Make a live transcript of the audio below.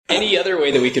Any other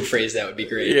way that we could phrase that would be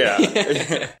great. Yeah.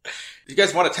 You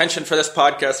guys want attention for this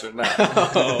podcast or not?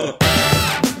 Oh.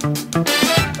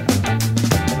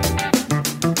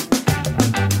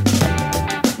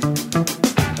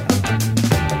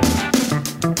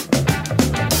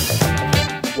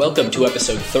 Welcome to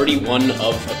episode 31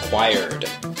 of Acquired,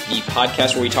 the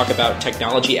podcast where we talk about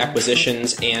technology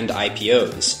acquisitions and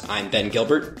IPOs. I'm Ben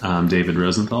Gilbert. I'm David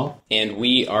Rosenthal. And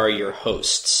we are your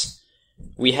hosts.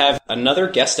 We have another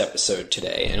guest episode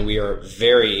today, and we are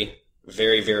very,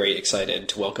 very, very excited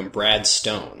to welcome Brad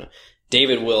Stone.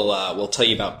 David will tell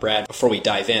you about Brad before we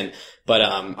dive in, but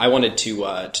I wanted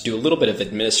to do a little bit of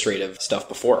administrative stuff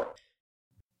before.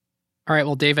 All right,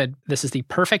 well, David, this is the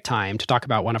perfect time to talk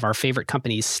about one of our favorite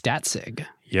companies, Statsig.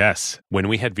 Yes. When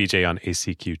we had VJ on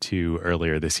ACQ2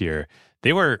 earlier this year,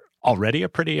 they were already a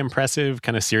pretty impressive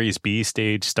kind of Series B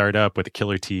stage startup with a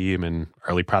killer team and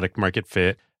early product market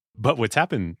fit. But what's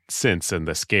happened since and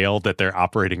the scale that they're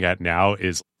operating at now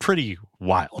is pretty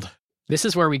wild. This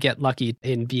is where we get lucky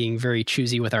in being very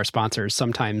choosy with our sponsors.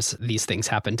 Sometimes these things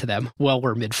happen to them while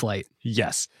we're mid-flight.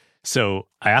 Yes. So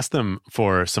I asked them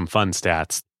for some fun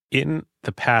stats. In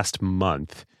the past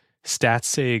month,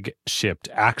 Statsig shipped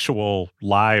actual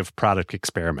live product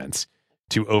experiments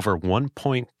to over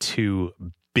 1.2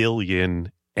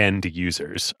 billion end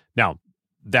users. Now,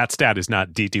 that stat is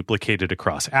not deduplicated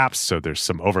across apps, so there's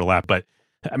some overlap. But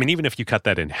I mean, even if you cut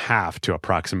that in half to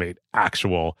approximate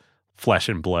actual flesh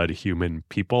and blood human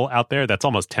people out there, that's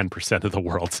almost 10% of the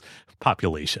world's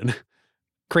population.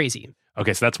 Crazy.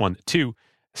 Okay, so that's one. Two,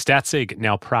 Statsig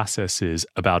now processes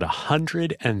about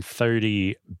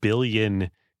 130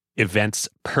 billion events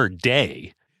per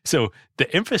day. So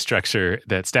the infrastructure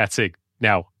that Statsig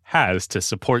now has to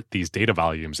support these data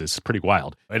volumes is pretty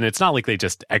wild. And it's not like they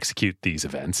just execute these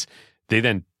events. They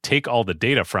then take all the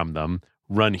data from them,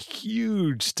 run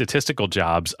huge statistical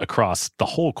jobs across the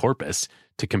whole corpus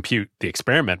to compute the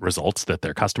experiment results that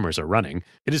their customers are running.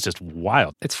 It is just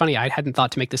wild. It's funny, I hadn't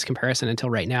thought to make this comparison until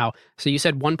right now. So you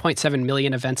said 1.7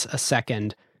 million events a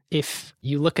second. If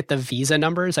you look at the Visa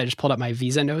numbers, I just pulled up my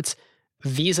Visa notes.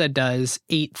 Visa does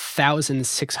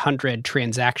 8,600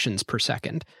 transactions per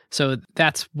second. So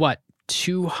that's what,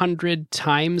 200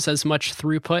 times as much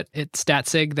throughput at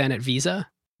Statsig than at Visa?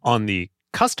 On the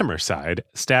customer side,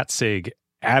 Statsig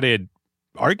added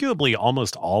arguably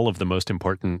almost all of the most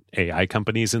important AI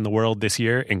companies in the world this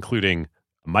year, including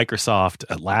Microsoft,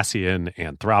 Atlassian,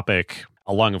 Anthropic,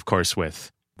 along, of course,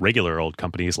 with regular old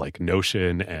companies like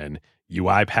Notion and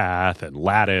UiPath and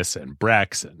Lattice and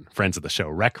Brex and friends of the show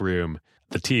Rec Room.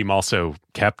 The team also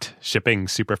kept shipping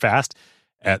super fast.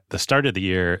 At the start of the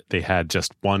year, they had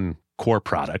just one core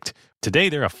product. Today,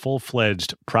 they're a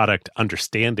full-fledged product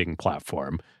understanding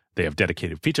platform. They have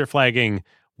dedicated feature flagging,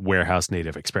 warehouse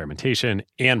native experimentation,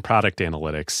 and product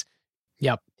analytics.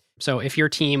 Yep. So if your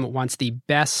team wants the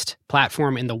best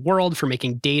platform in the world for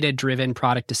making data-driven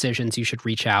product decisions, you should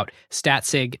reach out.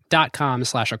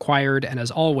 Statsig.com/acquired. And as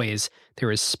always,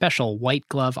 there is special white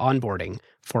glove onboarding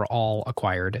for all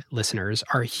Acquired listeners.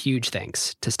 Our huge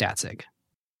thanks to Statsig.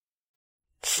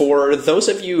 For those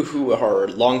of you who are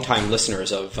longtime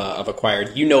listeners of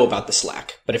Acquired, you know about the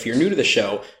Slack. But if you're new to the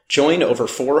show, join over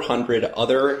 400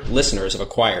 other listeners of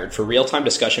Acquired for real-time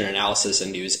discussion, analysis,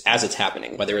 and news as it's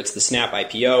happening. Whether it's the Snap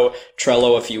IPO,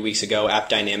 Trello a few weeks ago, App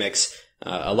Dynamics,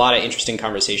 a lot of interesting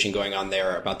conversation going on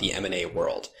there about the M&A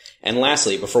world. And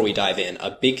lastly, before we dive in,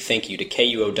 a big thank you to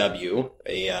KUOW,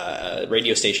 a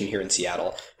radio station here in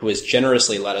Seattle, who has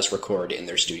generously let us record in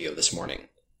their studio this morning.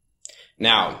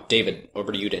 Now, David,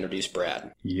 over to you to introduce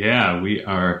Brad. Yeah, we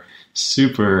are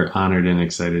super honored and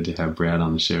excited to have Brad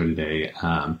on the show today.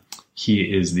 He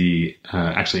is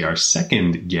actually our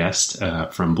second guest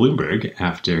from Bloomberg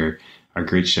after our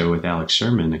great show with Alex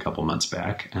Sherman a couple months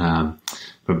back.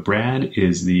 But Brad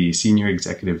is the senior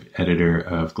executive editor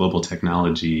of global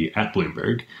technology at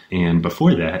Bloomberg. And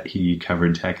before that, he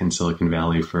covered tech in Silicon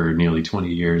Valley for nearly 20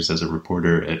 years as a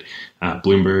reporter at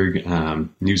Bloomberg,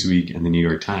 Newsweek, and the New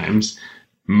York Times.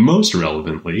 Most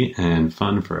relevantly and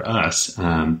fun for us,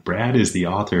 Brad is the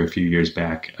author a few years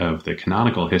back of The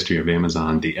Canonical History of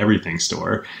Amazon, the Everything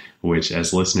Store, which,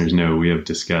 as listeners know, we have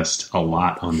discussed a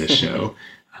lot on this show.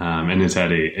 And has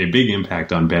had a big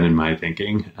impact on Ben and my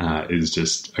thinking. Is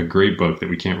just a great book that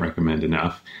we can't recommend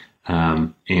enough.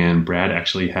 And Brad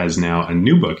actually has now a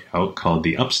new book out called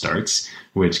The Upstarts,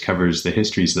 which covers the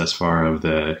histories thus far of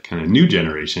the kind of new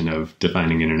generation of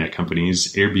defining internet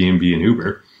companies, Airbnb and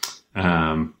Uber.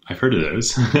 I've heard of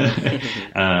those. Ben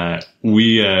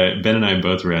and I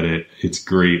both read it. It's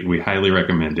great. We highly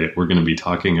recommend it. We're going to be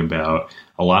talking about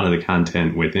a lot of the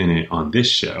content within it on this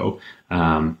show.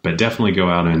 But definitely go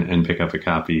out and pick up a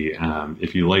copy.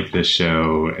 If you like this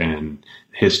show and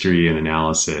history and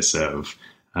analysis of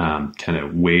kind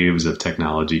of waves of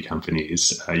technology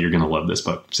companies, you're going to love this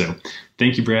book. So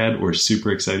thank you, Brad. We're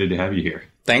super excited to have you here.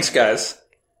 Thanks, guys.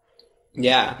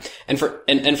 Yeah. And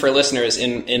for listeners,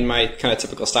 in my kind of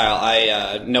typical style,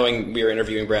 I, knowing we were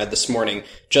interviewing Brad this morning,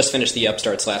 just finished the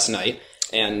Upstarts last night.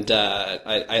 And,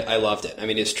 I loved it. I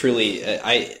mean, it's truly,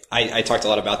 I talked a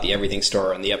lot about the Everything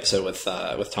Store on the episode with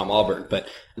Tom Alberg, but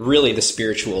really the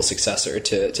spiritual successor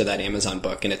to that Amazon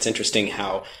book. And it's interesting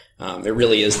how, it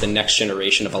really is the next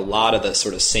generation of a lot of the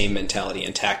sort of same mentality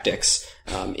and tactics,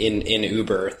 in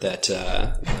Uber that,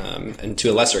 and to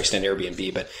a lesser extent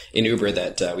Airbnb, but in Uber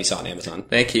that, we saw on Amazon.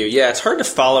 Thank you. Yeah, it's hard to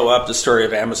follow up the story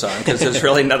of Amazon because there's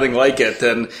really nothing like it.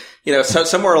 And, so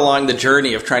somewhere along the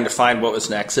journey of trying to find what was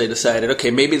next, they decided,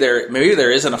 okay, maybe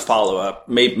there isn't a follow up.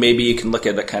 Maybe you can look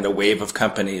at a kind of wave of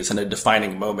companies and a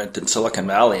defining moment in Silicon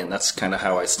Valley. And that's kind of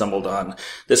how I stumbled on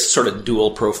this sort of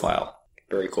dual profile.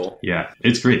 Very cool. Yeah,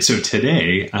 it's great. So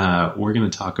today, we're going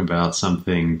to talk about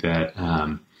something that,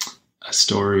 a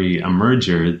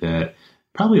merger that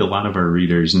probably a lot of our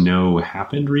readers know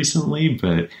happened recently,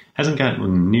 but hasn't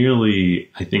gotten nearly,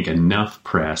 I think, enough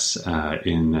press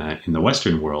in the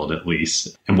Western world, at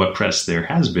least. And what press there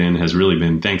has really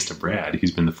been thanks to Brad.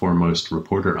 He's been the foremost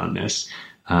reporter on this.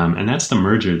 And that's the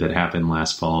merger that happened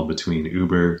last fall between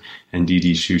Uber and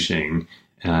Didi Chuxing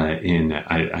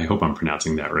I hope I'm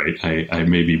pronouncing that right. I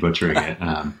may be butchering it.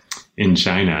 In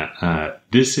China,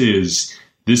 this is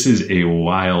a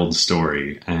wild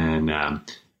story, and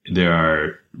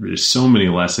there's so many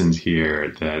lessons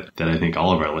here that I think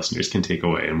all of our listeners can take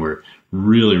away, and we're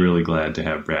really, really glad to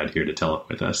have Brad here to tell it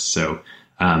with us. So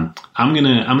I'm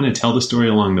gonna tell the story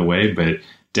along the way, but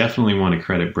definitely want to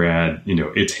credit Brad.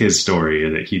 It's his story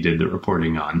that he did the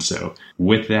reporting on. So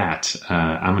with that,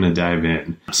 I'm going to dive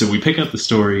in. So we pick up the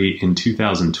story in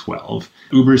 2012.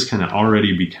 Uber's kind of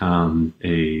already become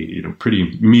a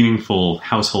pretty meaningful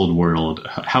household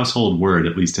word,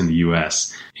 at least in the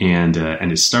U.S., and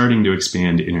is starting to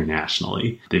expand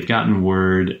internationally. They've gotten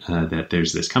word that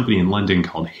there's this company in London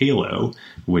called Halo,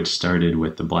 which started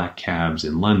with the black cabs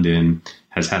in London,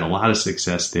 has had a lot of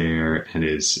success there, and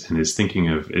is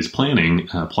plotting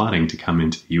to come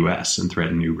into the U.S. and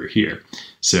threaten Uber here.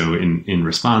 So in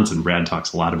response, and Brad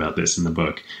talks a lot about this in the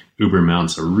book, Uber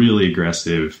mounts a really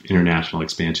aggressive international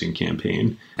expansion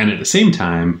campaign. And at the same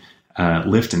time,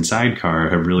 Lyft and Sidecar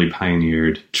have really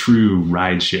pioneered true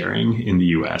ride sharing in the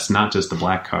U.S., not just the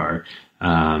black car,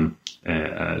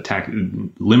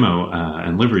 limo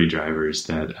and livery drivers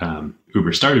that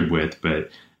Uber started with,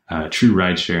 but true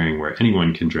ride sharing where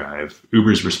anyone can drive.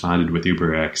 Uber's responded with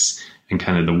UberX, and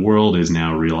kind of the world is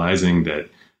now realizing that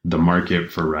the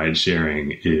market for ride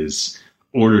sharing is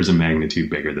orders of magnitude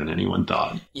bigger than anyone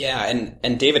thought. Yeah,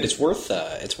 and David, it's worth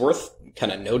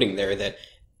kind of noting there that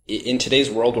in today's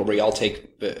world where we all take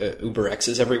Uber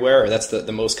X's everywhere, or that's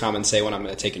the most common say when I'm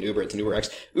going to take an Uber, it's an Uber X.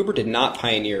 Uber did not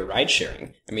pioneer ride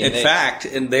sharing. I mean, in fact,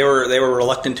 they were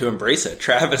reluctant to embrace it.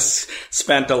 Travis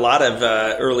spent a lot of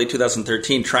early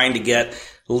 2013 trying to get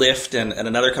Lyft and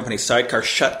another company, Sidecar,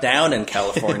 shut down in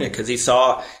California because he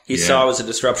saw it was a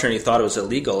disruption and he thought it was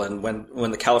illegal. And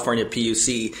when the California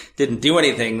PUC didn't do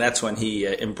anything, that's when he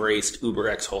embraced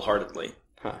UberX wholeheartedly.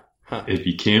 If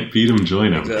you can't beat them,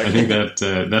 join them. Exactly. I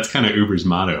think that's kind of Uber's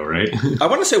motto, right? I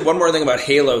want to say one more thing about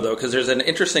Halo, though, because there's an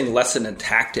interesting lesson in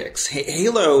tactics.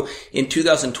 Halo in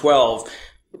 2012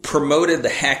 promoted the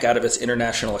heck out of its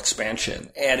international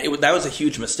expansion. And that was a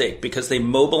huge mistake because they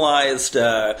mobilized,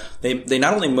 they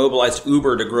not only mobilized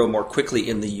Uber to grow more quickly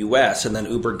in the US, and then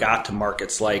Uber got to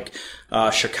markets like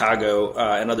Chicago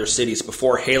and other cities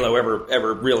before Halo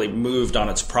ever really moved on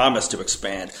its promise to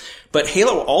expand. But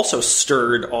Halo also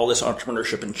stirred all this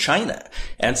entrepreneurship in China.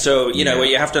 And so, what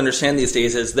you have to understand these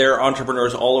days is there are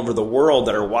entrepreneurs all over the world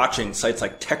that are watching sites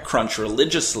like TechCrunch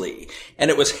religiously.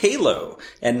 And it was Halo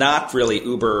and not really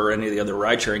Uber or any of the other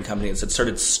ride-sharing companies that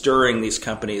started stirring these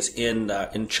companies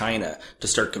in China to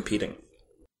start competing.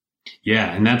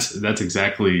 Yeah, and that's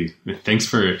exactly. Thanks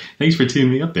for teeing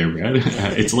me up there, Brad.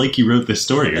 It's like you wrote this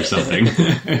story or something.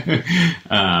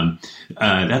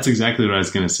 That's exactly what I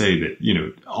was going to say. That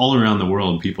all around the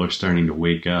world, people are starting to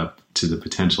wake up to the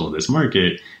potential of this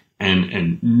market,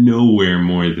 and nowhere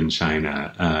more than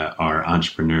China are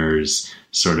entrepreneurs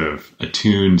sort of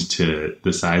attuned to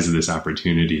the size of this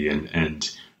opportunity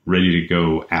and ready to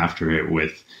go after it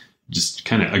with just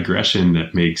kind of aggression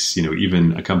that makes,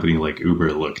 even a company like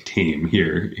Uber look tame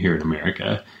here in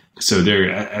America. So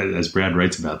as Brad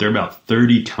writes about, there are about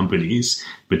 30 companies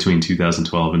between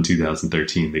 2012 and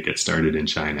 2013 that get started in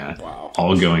China,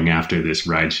 all going after this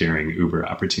ride-sharing Uber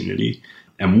opportunity.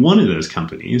 And one of those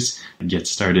companies gets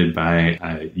started by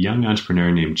a young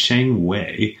entrepreneur named Cheng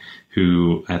Wei,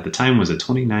 who at the time was a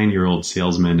 29-year-old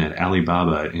salesman at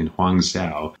Alibaba in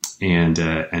Huangzhou.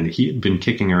 And he had been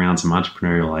kicking around some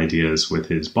entrepreneurial ideas with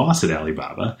his boss at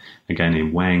Alibaba, a guy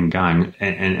named Wang Gang.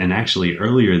 And actually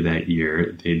earlier that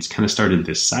year, they'd kind of started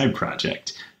this side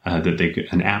project,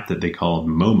 an app that they called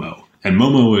Momo. And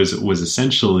Momo was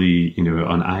essentially,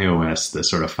 on iOS, the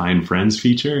sort of Find Friends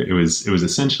feature. It was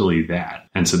essentially that.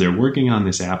 And so they're working on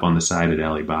this app on the side at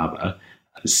Alibaba,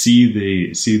 see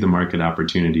the market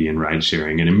opportunity in ride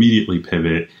sharing, and immediately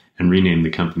pivot and rename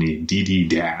the company Didi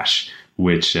Dash,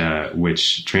 which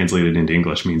translated into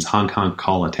English means honk honk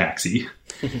call a taxi.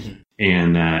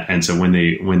 And so when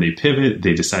they pivot,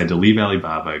 they decide to leave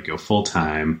Alibaba, go full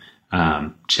time.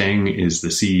 Cheng is the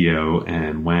CEO,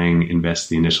 and Wang invests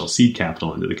the initial seed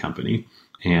capital into the company,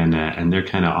 and they're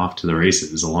kind of off to the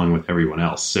races along with everyone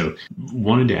else. So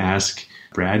wanted to ask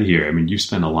Brad here. I mean, you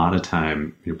spent a lot of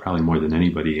time, probably more than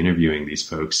anybody, interviewing these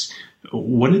folks.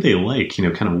 What did they like?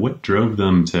 Kind of what drove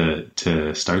them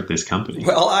to start this company?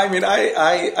 Well, I mean,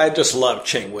 I just love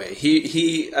Cheng Wei.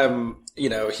 He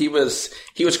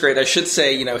was great. I should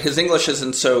say, his English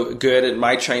isn't so good and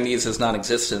my Chinese is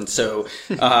non-existent. So,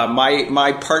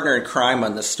 my partner in crime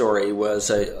on this story was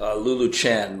Lulu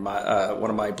Chen, one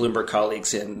of my Bloomberg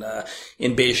colleagues in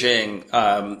Beijing.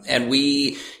 And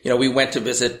we went to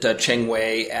visit Cheng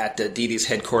Wei at Didi's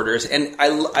headquarters. And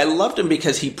I loved him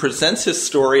because he presents his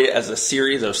story as a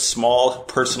series of small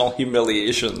personal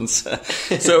humiliations.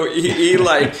 So he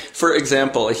for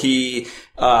example,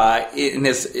 in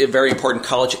his very important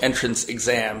college entrance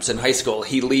exams in high school,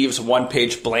 he leaves one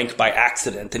page blank by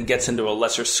accident and gets into a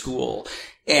lesser school.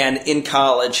 And in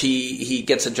college, he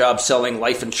gets a job selling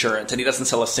life insurance, and he doesn't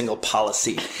sell a single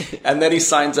policy. And then he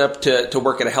signs up to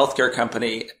work at a healthcare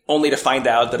company, only to find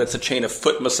out that it's a chain of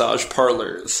foot massage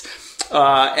parlors.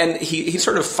 And he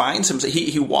sort of finds himself,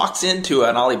 he walks into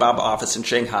an Alibaba office in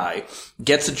Shanghai,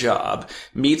 gets a job,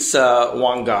 meets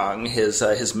Wang Gang,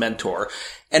 his mentor.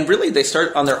 And really, they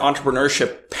start on their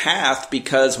entrepreneurship path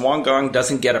because Wang Gang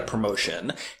doesn't get a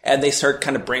promotion, and they start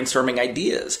kind of brainstorming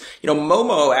ideas.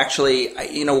 Momo actually,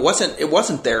 it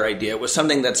wasn't their idea. It was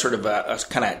something that's sort of a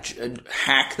kind of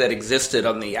hack that existed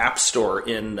on the App Store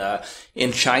in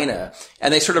China.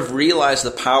 And they sort of realized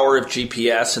the power of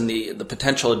GPS and the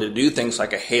potential to do things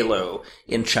like a Halo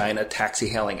in China, taxi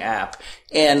hailing app.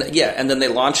 And then they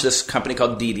launched this company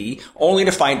called Didi, only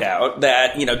to find out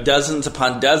that, dozens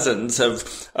upon dozens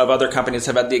of other companies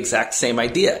have had the exact same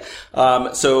idea.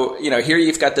 So here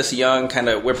you've got this young kind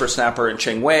of whippersnapper in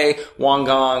Cheng Wei. Wang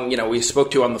Gang, we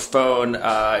spoke to on the phone.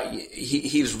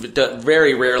 He's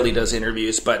very rarely does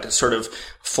interviews, but sort of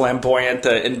flamboyant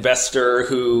investor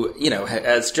who,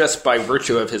 has just by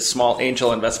virtue of his small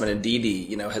angel investment in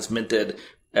Didi, has minted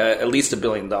at least $1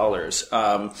 billion.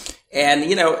 And,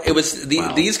 it was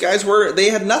these guys they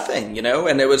had nothing,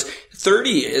 and it was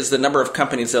 30 is the number of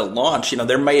companies that launched.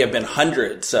 There may have been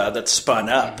hundreds that spun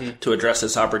up to address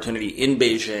this opportunity in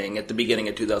Beijing at the beginning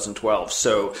of 2012.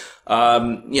 So,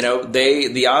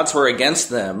 the odds were against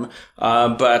them.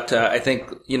 But I think,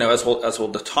 as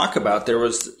we'll talk about, there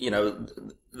was,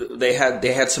 they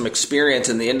had some experience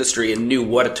in the industry and knew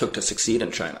what it took to succeed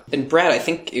in China. And Brad, I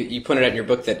think you pointed out in your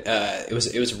book that it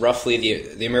was roughly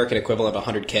the American equivalent of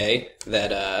 $100K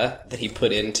that he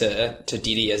put into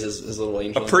Didi as his little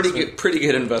angel. A pretty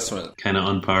good investment. Kind of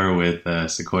on par with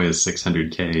Sequoia's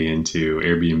 $600K into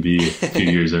Airbnb a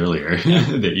few years earlier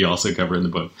that you also cover in the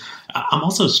book. I'm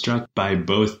also struck by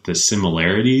both the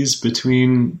similarities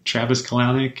between Travis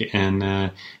Kalanick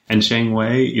and Cheng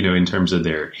Wei, in terms of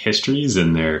their histories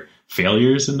and their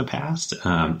failures in the past.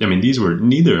 These were,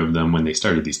 neither of them when they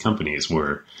started these companies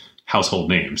were household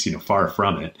names, far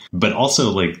from it, but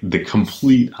also like the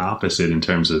complete opposite in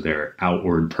terms of their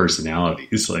outward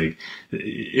personalities. Like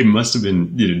it must have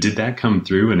been, did that come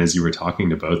through? And as you were talking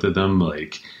to both of them,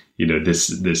 like,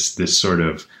 this sort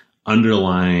of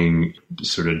underlying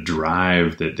sort of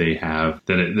drive that they have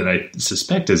that I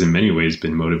suspect has in many ways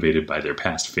been motivated by their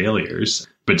past failures,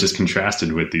 but just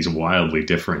contrasted with these wildly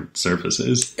different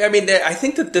surfaces. I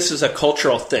think that this is a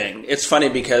cultural thing. It's funny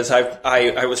because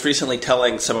I was recently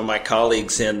telling some of my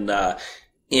colleagues in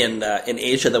in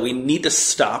Asia that we need to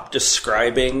stop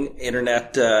describing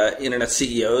internet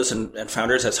CEOs and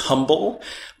founders as humble.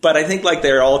 But I think like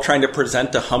they're all trying to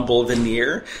present a humble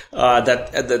veneer,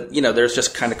 that there's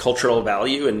just kind of cultural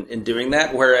value in doing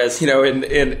that. Whereas,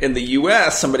 in the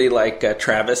US, somebody like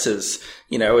Travis is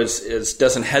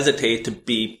doesn't hesitate to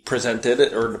be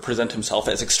presented or to present himself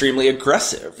as extremely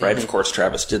aggressive, right? Mm-hmm. Of course,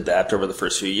 Travis did that over the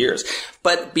first few years.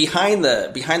 But behind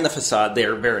the facade,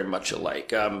 they're very much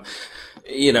alike.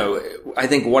 I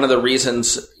think one of the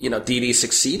reasons, Didi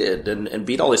succeeded and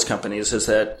beat all these companies is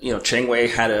that, Cheng Wei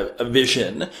had a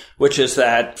vision, which is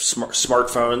that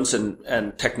smartphones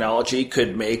and technology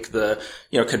could make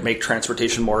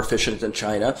transportation more efficient in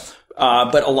China.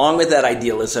 But along with that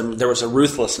idealism, there was a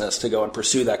ruthlessness to go and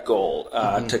pursue that goal,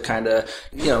 to kind of,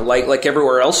 like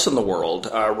everywhere else in the world,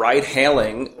 ride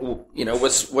hailing,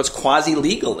 was quasi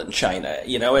legal in China,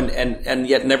 and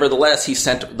yet nevertheless, he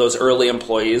sent those early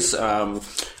employees,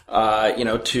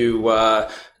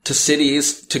 to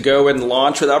cities to go and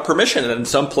launch without permission. And in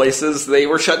some places they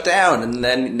were shut down. And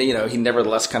then, he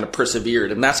nevertheless kind of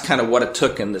persevered. And that's kind of what it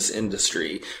took in this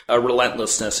industry, a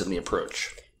relentlessness in the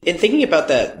approach. In thinking about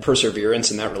that perseverance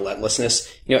and that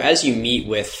relentlessness, as you meet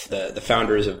with the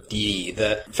founders of Didi,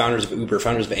 the founders of Uber,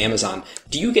 founders of Amazon,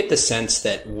 do you get the sense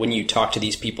that when you talk to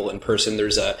these people in person,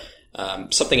 there's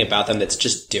something about them that's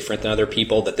just different than other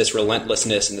people, that this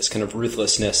relentlessness and this kind of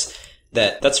ruthlessness,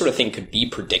 that sort of thing could be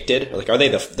predicted? Like, are they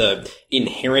the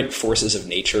inherent forces of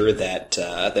nature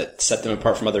that set them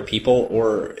apart from other people?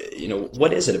 Or,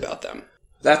 what is it about them?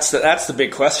 That's the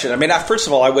big question. I mean, first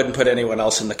of all, I wouldn't put anyone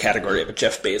else in the category of a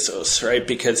Jeff Bezos, right?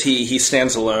 Because he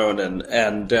stands alone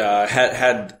and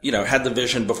had the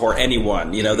vision before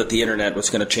anyone, that the internet was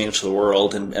going to change the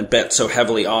world and bet so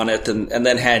heavily on it, and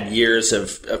then had years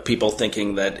of people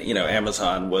thinking that,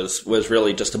 Amazon was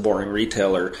really just a boring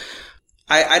retailer.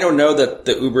 I don't know that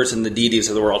the Ubers and the Didis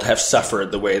of the world have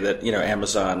suffered the way that,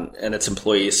 Amazon and its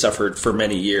employees suffered for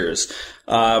many years.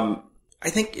 I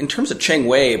think in terms of Cheng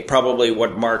Wei, probably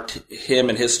what marked him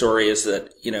and his story is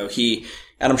that, he,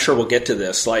 and I'm sure we'll get to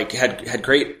this, like had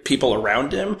great people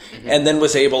around him, mm-hmm. and then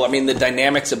was able, the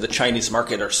dynamics of the Chinese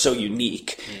market are so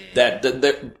unique that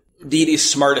the Didi's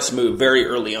smartest move very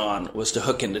early on was to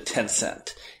hook into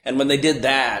Tencent. And when they did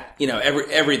that,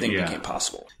 everything became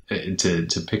possible.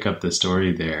 To pick up the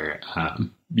story there,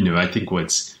 I think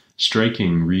what's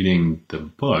striking reading the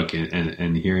book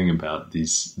and hearing about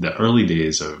the early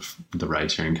days of the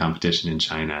ride-sharing competition in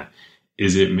China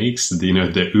is it makes the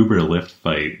Uber Lyft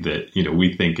fight that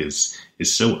we think is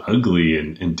so ugly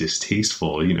and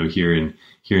distasteful here in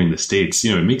the States.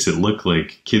 It makes it look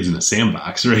like kids in a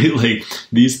sandbox, right? Like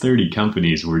these 30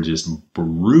 companies were just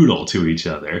brutal to each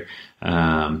other,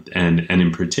 and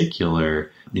in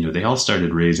particular, they all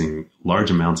started raising large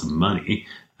amounts of money.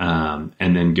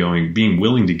 And then being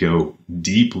willing to go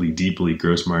deeply, deeply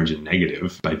gross margin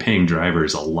negative by paying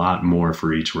drivers a lot more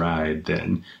for each ride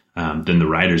than the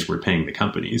riders were paying the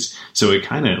companies. So it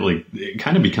kind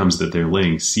of becomes that they're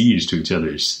laying siege to each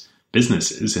other's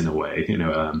businesses in a way.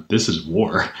 This is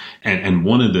war. And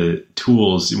one of the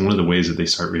ways that they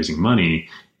start raising money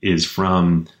is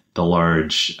from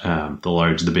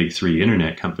the big three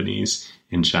internet companies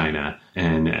in China,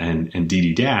 and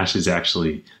Didi Dash is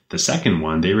actually the second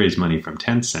one. They raise money from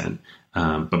Tencent,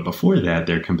 but before that,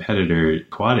 their competitor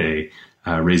Kuade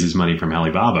raises money from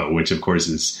Alibaba, which of course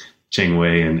is Cheng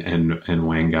Wei and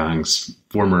Wang Gang's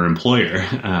former employer.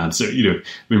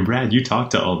 Brad, you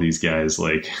talked to all these guys,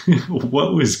 like,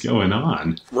 what was going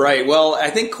on? Right. Well, I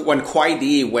think when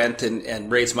Kuai went and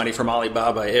raised money from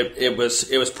Alibaba, it was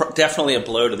definitely a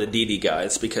blow to the Didi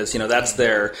guys, because that's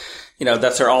their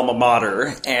alma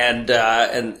mater, and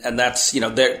that's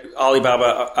their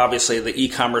Alibaba, obviously the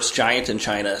e-commerce giant in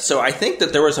China. So I think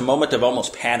that there was a moment of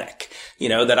almost panic,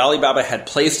 that Alibaba had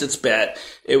placed its bet.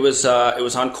 It was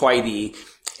on Kuai,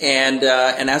 and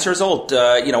as a result,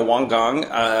 Wang Gang,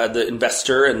 the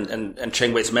investor and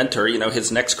Cheng Wei's mentor,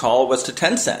 his next call was to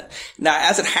Tencent. Now,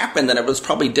 as it happened, and it was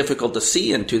probably difficult to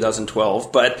see in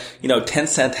 2012, but,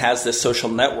 Tencent has this social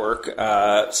network, /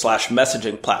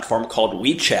 messaging platform called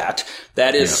WeChat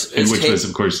that is, which was,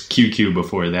 of course, QQ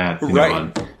before that,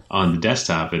 right. On the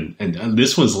desktop. And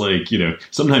this was like,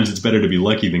 sometimes it's better to be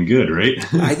lucky than good, right?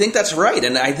 I think that's right.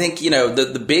 And I think,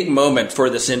 the big moment for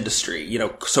this industry,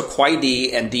 so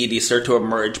Kuai and Didi start to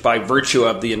emerge by virtue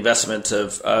of the investments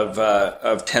of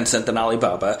Tencent and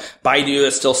Alibaba. Baidu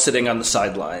is still sitting on the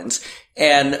sidelines.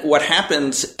 And what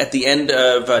happens at the end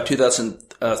of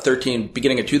 2013,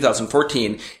 beginning of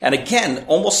 2014, and again,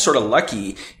 almost sort of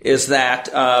lucky, is that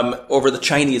over the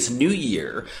Chinese New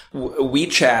Year,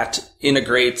 WeChat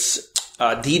integrates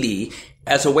Didi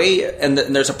as a way, and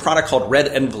there's a product called Red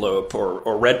Envelope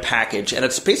or Red Package, and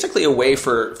it's basically a way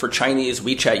for Chinese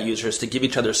WeChat users to give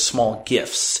each other small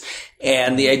gifts.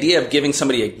 And the idea of giving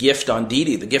somebody a gift on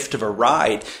Didi, the gift of a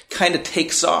ride, kind of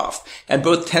takes off. And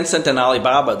both Tencent and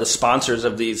Alibaba, the sponsors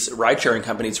of these ride-sharing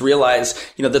companies, realize,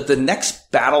 that the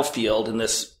next battlefield in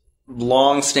this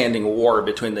long-standing war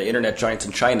between the internet giants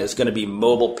and China is going to be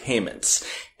mobile payments.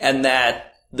 And that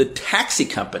the taxi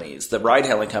companies, the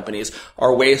ride-hailing companies,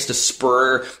 are ways to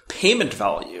spur payment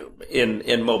value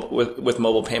in mobile with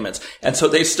mobile payments. And so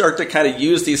they start to kind of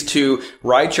use these two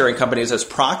ride-sharing companies as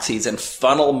proxies and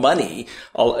funnel money,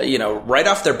 right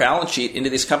off their balance sheet into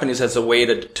these companies as a way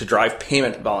to drive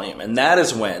payment volume. And that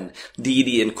is when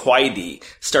Didi and Kuaidi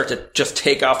start to just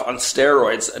take off on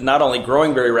steroids, not only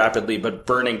growing very rapidly, but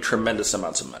burning tremendous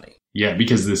amounts of money. Yeah,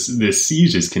 because this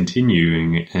siege is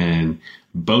continuing, and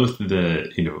both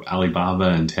the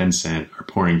Alibaba and Tencent are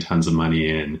pouring tons of money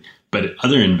in, but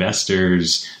other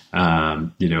investors,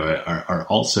 are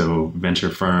also venture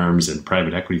firms and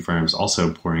private equity firms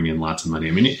also pouring in lots of money.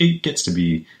 I mean, it gets to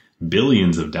be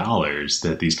billions of dollars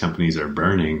that these companies are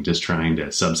burning just trying to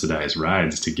subsidize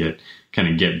rides to get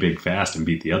big fast and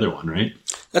beat the other one, right?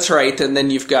 That's right. And then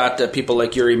you've got people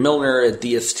like Yuri Milner at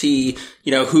DST,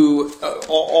 who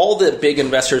all the big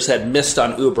investors had missed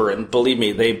on Uber. And believe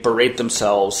me, they berate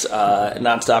themselves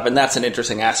nonstop. And that's an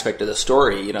interesting aspect of the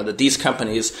story, that these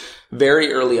companies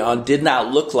very early on did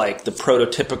not look like the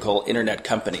prototypical internet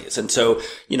companies. And so,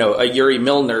 a Yuri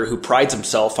Milner who prides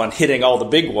himself on hitting all the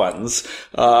big ones,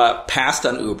 passed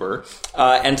on Uber,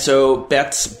 and so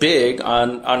bets big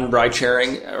on ride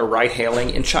sharing or ride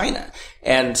hailing in China.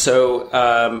 And so,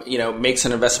 makes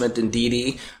an investment in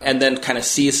Didi and then kind of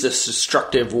sees this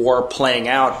destructive war playing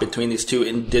out between these two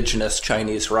indigenous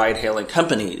Chinese ride hailing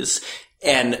companies.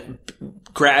 And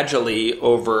gradually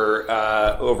throughout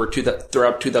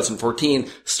 2014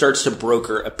 starts to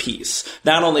broker a peace.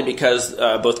 Not only because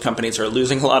both companies are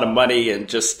losing a lot of money and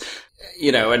just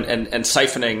and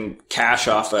siphoning cash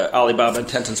off Alibaba and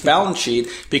Tencent's balance sheet,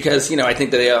 because I think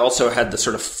that they also had the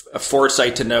sort of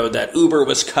foresight to know that Uber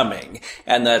was coming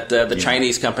and that the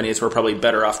Chinese companies were probably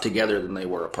better off together than they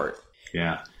were apart.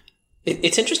 Yeah.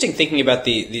 It's interesting thinking about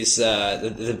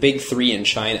the big three in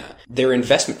China. They're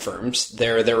investment firms.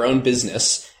 They're their own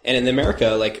business. And in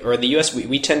America, or in the US,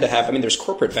 we tend to have, there's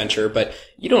corporate venture, but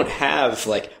you don't have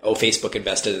Facebook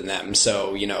invested in them,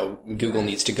 so, Google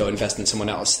needs to go invest in someone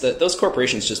else. Those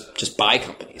corporations just buy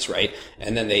companies, right?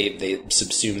 And then they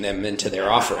subsume them into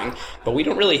their offering. But we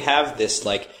don't really have this,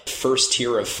 first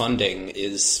tier of funding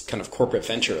is kind of corporate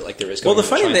venture like there is going on in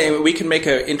China. Well, the funny thing, we can make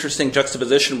an interesting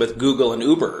juxtaposition with Google and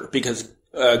Uber, because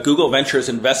Google Ventures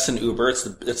invests in Uber.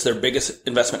 It's their biggest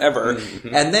investment ever.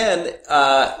 Mm-hmm. And then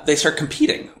they start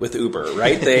competing with Uber,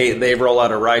 right? They roll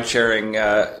out a ride sharing,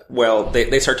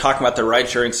 they start talking about the ride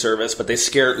sharing service, but they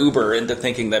scare Uber into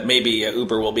thinking that maybe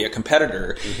Uber will be a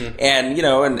competitor. Mm-hmm. And,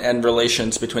 and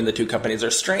relations between the two companies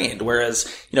are strained. Whereas,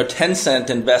 Tencent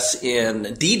invests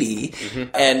in Didi mm-hmm.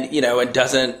 and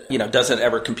doesn't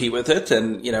ever compete with it.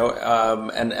 And,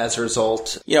 and as a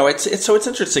result, it's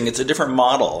interesting. It's a different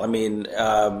model. I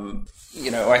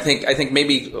think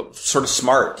maybe sort of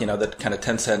smart, that kind of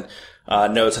Tencent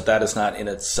knows that is not in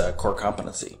its core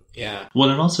competency. Yeah. Well,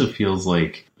 it also feels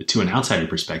like, to an outsider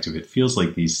perspective, it feels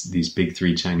like these big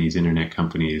three Chinese internet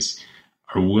companies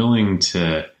are willing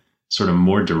to sort of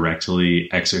more directly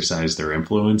exercise their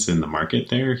influence in the market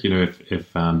there.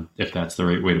 If that's the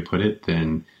right way to put it,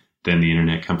 than the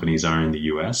internet companies are in the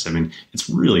US. It's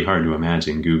really hard to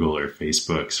imagine Google or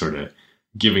Facebook sort of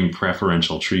giving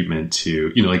preferential treatment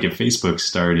to, if Facebook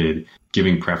started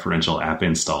giving preferential app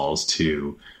installs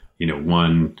to,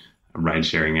 one ride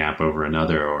sharing app over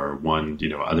another, or one,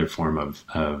 other form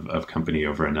of company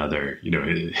over another,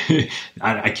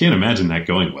 I can't imagine that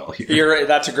going well here. You're right.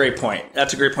 That's a great point.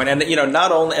 And,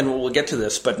 not only, and we'll get to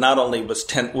this, but not only was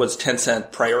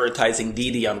Tencent prioritizing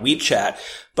Didi on WeChat,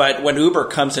 but when Uber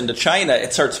comes into China,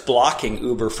 it starts blocking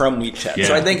Uber from WeChat. Yeah.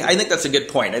 So I think that's a good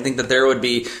point. I think that there would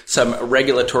be some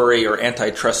regulatory or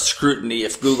antitrust scrutiny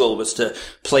if Google was to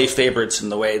play favorites in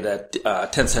the way that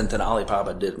Tencent and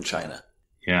Alibaba did in China.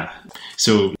 Yeah.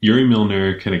 So Yuri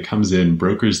Milner kind of comes in,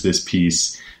 brokers this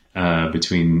peace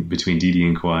between Didi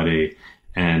and Kuaidi,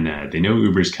 and they know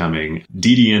Uber's coming.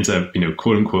 Didi ends up,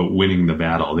 quote unquote, winning the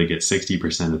battle. They get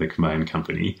 60% of the combined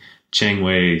company. Cheng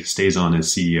Wei stays on as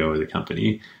CEO of the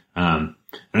company. And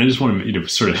I just want to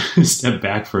sort of step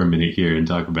back for a minute here and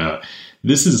talk about,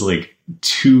 this is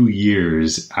 2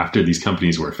 years after these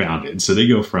companies were founded. So they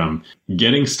go from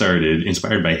getting started,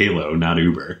 inspired by Halo, not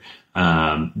Uber,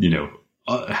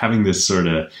 having this sort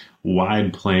of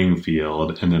wide playing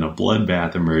field, and then a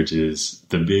bloodbath emerges.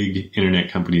 The big internet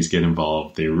companies get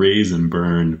involved. They raise and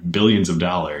burn billions of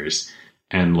dollars,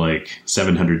 and like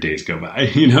 700 days go by.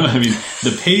 I mean,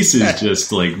 the pace is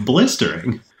just like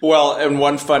blistering. Well, and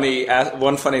one funny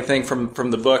thing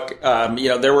from the book,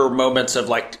 there were moments of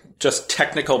like just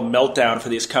technical meltdown for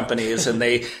these companies, and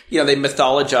they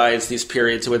mythologize these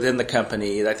periods within the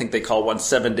company. I think they call one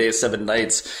 7 days, 7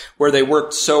 nights, where they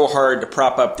worked so hard to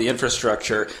prop up the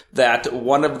infrastructure that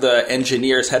one of the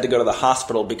engineers had to go to the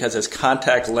hospital because his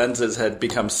contact lenses had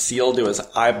become sealed to his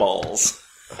eyeballs.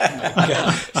 Oh my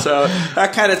God. So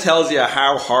that kind of tells you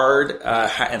how hard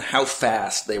and how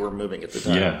fast they were moving at the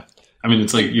time. Yeah. I mean,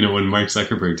 it's like, when Mark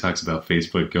Zuckerberg talks about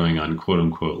Facebook going on quote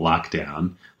unquote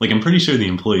lockdown, like I'm pretty sure the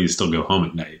employees still go home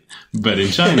at night, but in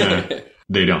China,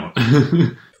 they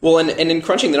don't. Well, and in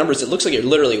crunching the numbers, it looks like it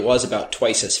literally was about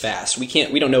twice as fast. We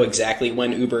don't know exactly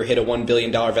when Uber hit a $1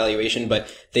 billion valuation,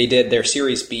 but they did their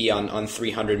Series B on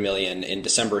 $300 million in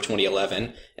December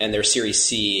 2011, and their Series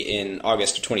C in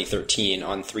August of 2013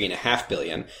 on $3.5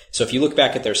 billion. So if you look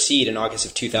back at their seed in August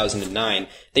of 2009,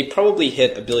 they probably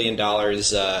hit $1 billion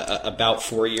about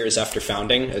 4 years after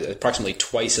founding, approximately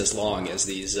twice as long as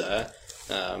these,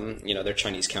 their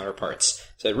Chinese counterparts.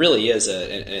 So it really is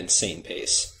an insane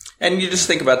pace. And you just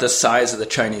think about the size of the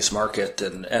Chinese market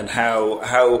and how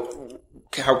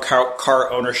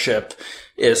car ownership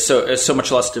is so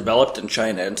much less developed in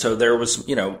China. And so there was,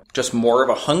 just more of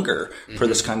a hunger for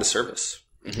this kind of service.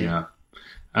 Mm-hmm.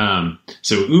 Yeah.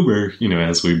 So Uber,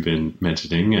 as we've been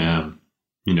mentioning,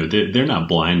 they're not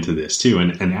blind to this too.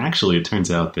 And actually it turns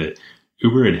out that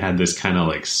Uber had this kind of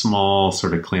like small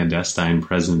sort of clandestine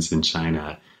presence in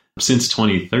China since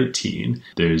 2013.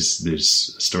 There's a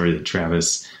story that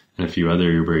Travis and a few other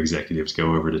Uber executives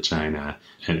go over to China,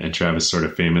 and Travis sort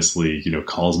of famously,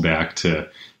 calls back to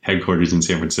headquarters in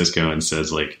San Francisco and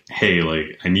says like, hey,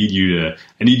 like I need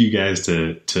you guys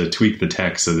to tweak the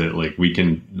tech so that like we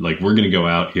can, like, we're going to go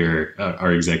out here,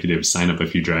 our executives sign up a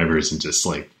few drivers and just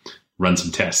like run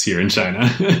some tests here in China.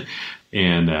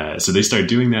 And so they start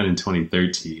doing that in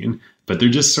 2013, but they're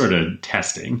just sort of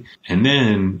testing. And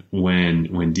then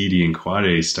when Didi and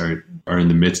Kuade are in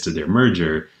the midst of their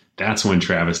merger, that's when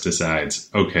Travis decides,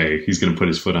 okay, he's going to put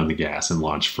his foot on the gas and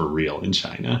launch for real in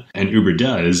China. And Uber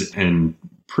does. And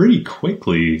pretty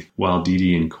quickly, while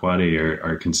Didi and Kuade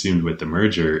are consumed with the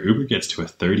merger, Uber gets to a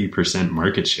 30%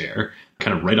 market share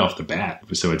kind of right off the bat.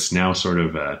 So it's now sort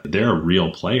of they're a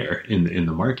real player in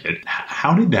the market.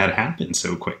 How did that happen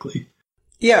so quickly?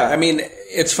 Yeah, I mean,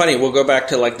 it's funny. We'll go back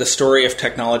to like the story of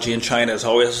technology in China is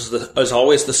always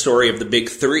the story of the big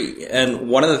three. And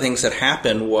one of the things that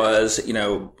happened was,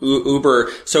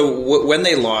 Uber. So when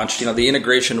they launched, the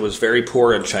integration was very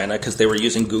poor in China because they were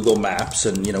using Google Maps,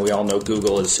 and we all know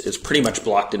Google is pretty much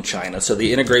blocked in China. So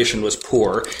the integration was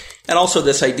poor. And also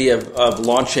this idea of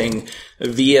launching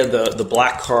via the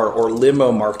black car or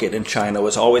limo market in China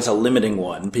was always a limiting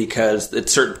one because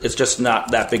it's just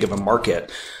not that big of a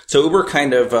market. So Uber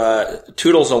kind of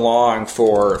toodles along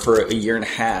for a year and a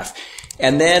half,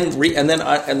 and then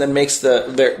makes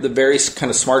the very kind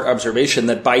of smart observation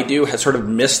that Baidu has sort of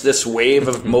missed this wave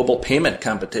of mobile payment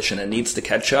competition and needs to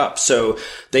catch up. So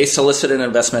they solicit an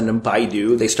investment in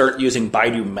Baidu. They start using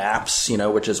Baidu Maps,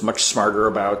 which is much smarter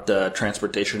about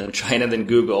transportation in China than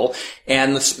Google,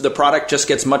 and the product just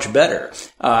gets much better.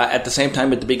 At the same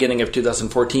time, at the beginning of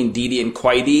 2014, Didi and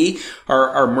Kuaidi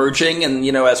are merging, and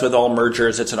as with all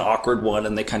mergers, it's an awkward one,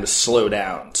 and they kind of slow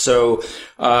down. So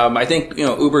I think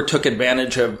Uber took advantage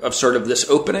of sort of this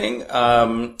opening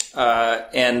and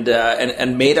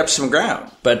made up some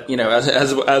ground. But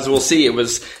as we'll see, it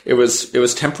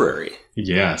was temporary.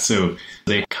 Yeah. So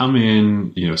they come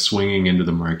in, swinging into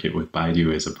the market with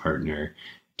Baidu as a partner,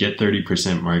 get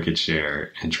 30% market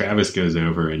share, and Travis goes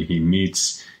over and he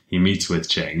meets with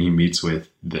Cheng. He meets with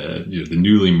the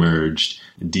newly merged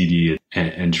Didi,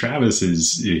 and Travis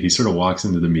he sort of walks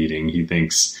into the meeting. He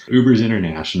thinks Uber's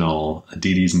international,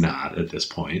 Didi's not at this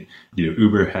point.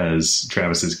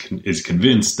 Travis is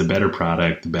convinced the better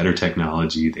product, the better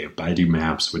technology. They have Baidu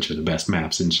Maps, which are the best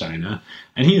maps in China,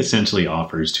 and he essentially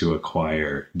offers to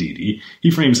acquire Didi.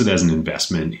 He frames it as an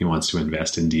investment. He wants to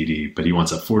invest in Didi, but he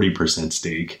wants a 40%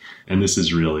 stake, and this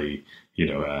is really,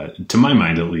 to my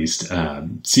mind at least,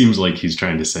 seems like he's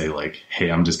trying to say like, hey,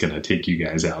 I'm just going to take you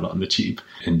guys out on the cheap.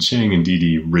 And Cheng and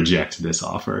Didi reject this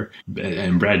offer.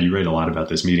 And Brad, you write a lot about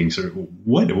this meeting. Sort of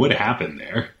what happened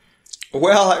there?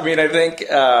 Well, I mean, I think,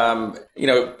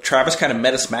 Travis kind of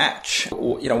met his match.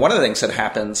 One of the things that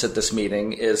happens at this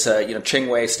meeting is, Ching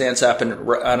Wei stands up and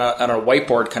on a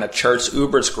whiteboard kind of charts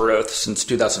Uber's growth since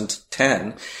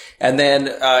 2010. And then,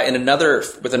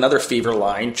 with another fever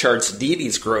line, charts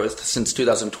Didi's growth since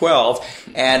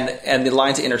 2012. And the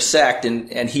lines intersect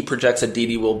and he projects that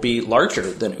Didi will be larger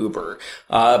than Uber,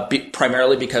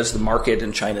 primarily because the market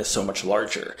in China is so much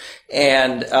larger.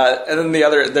 And then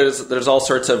there's all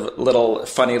sorts of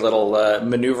funny little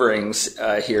maneuverings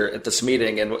here at this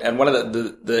meeting, and one of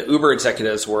the Uber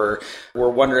executives were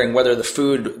wondering whether the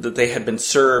food that they had been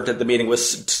served at the meeting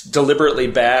was deliberately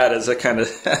bad as a kind of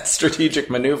strategic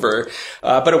maneuver,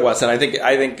 but it wasn't. I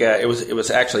think it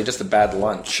was actually just a bad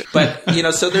lunch. But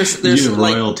so there's you're a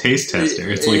royal taste tester.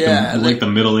 It's like the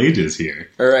Middle Ages here.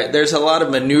 All right, there's a lot of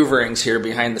maneuverings here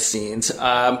behind the scenes,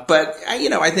 but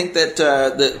I think that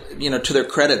to their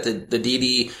credit, the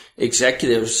Didi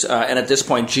executives, and at this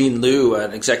point, Jean Liu,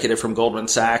 an executive from Goldman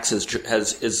Sachs,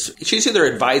 she's either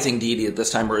advising Didi at this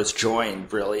time or has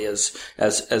joined really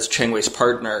as Cheng Wei's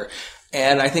partner.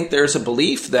 And I think there's a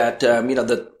belief that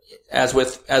that as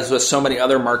with so many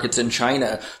other markets in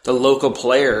China, the local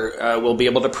player will be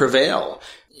able to prevail.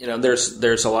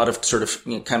 There's a lot of sort of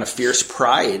kind of fierce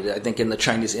pride, I think, in the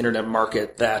Chinese internet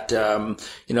market that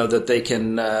that they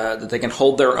can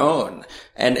hold their own.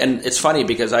 And it's funny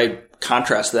because I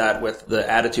contrast that with the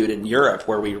attitude in Europe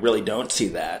where we really don't see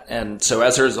that. And so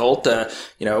as a result,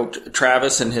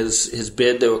 Travis and his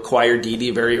bid to acquire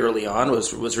Didi very early on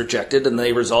was rejected, and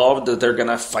they resolved that they're going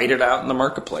to fight it out in the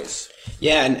marketplace.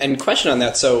 Yeah, and question on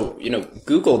that. So,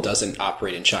 Google doesn't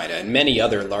operate in China, and many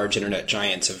other large internet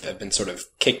giants have been sort of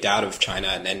kicked out of China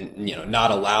and not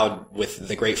allowed with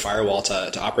the Great Firewall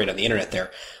to operate on the internet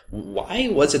there. Why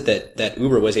was it that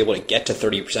Uber was able to get to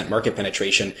 30% market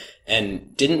penetration,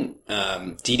 and didn't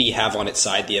Didi have on its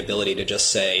side the ability to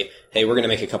just say, hey, we're going to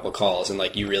make a couple of calls and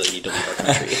you really need to leave our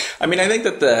country? I mean, I think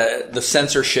that the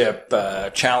censorship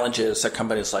challenges that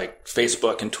companies like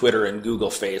Facebook and Twitter and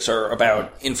Google face are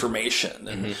about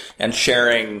information and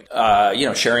sharing,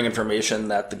 sharing information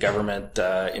that the government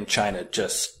in China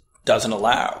just doesn't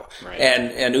allow. Right.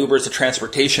 And Uber is a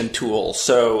transportation tool,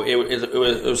 so it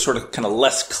was sort of kind of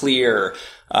less clear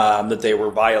that they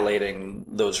were violating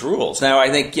those rules. Now,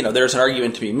 I think, there's an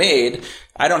argument to be made.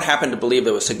 I don't happen to believe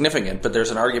it was significant, but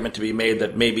there's an argument to be made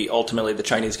that maybe ultimately the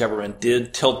Chinese government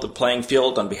did tilt the playing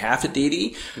field on behalf of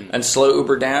Didi and slow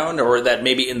Uber down, or that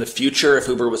maybe in the future, if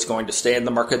Uber was going to stay in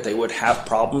the market, they would have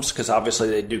problems because obviously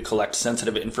they do collect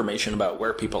sensitive information about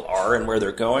where people are and where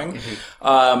they're going.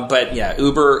 But yeah,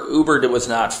 Uber was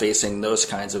not facing those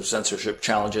kinds of censorship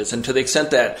challenges. And to the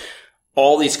extent that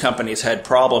all these companies had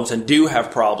problems and do have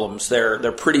problems,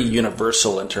 they're pretty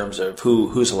universal in terms of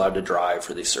who's allowed to drive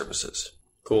for these services.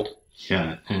 Cool.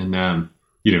 Yeah, and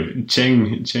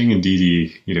Cheng and Didi,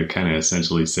 kind of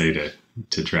essentially say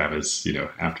to Travis,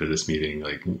 after this meeting,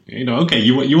 okay,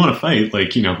 you want to fight,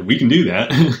 we can do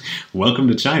that. Welcome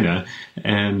to China,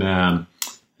 and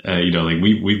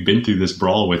we've been through this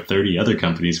brawl with 30 other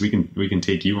companies. We can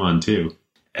take you on too.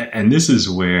 And this is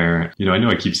where, I know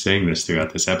I keep saying this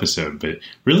throughout this episode, but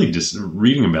really just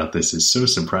reading about this is so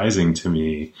surprising to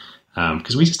me,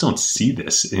 because we just don't see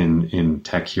this in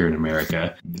tech here in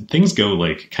America. Things go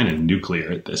kind of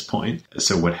nuclear at this point.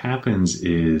 So what happens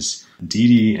is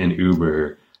Didi and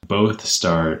Uber both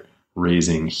start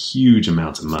raising huge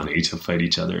amounts of money to fight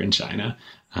each other in China.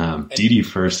 Didi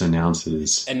first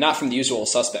announces... And not from the usual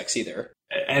suspects either.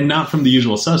 And not from the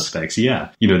usual suspects, yeah.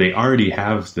 They already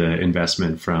have the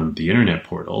investment from the internet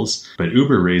portals, but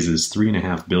Uber raises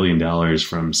 $3.5 billion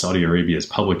from Saudi Arabia's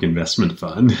public investment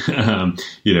fund, and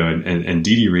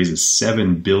Didi raises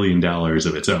 $7 billion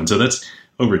of its own. So that's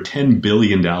over $10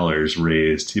 billion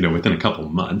raised, within a couple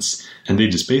months. And they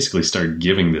just basically start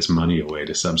giving this money away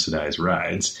to subsidize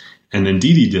rides. And then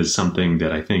Didi does something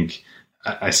that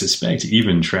I suspect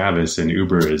even Travis and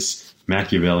Uber, as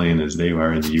Machiavellian as they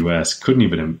are in the US, couldn't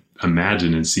even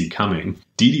imagine and see coming.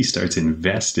 Didi starts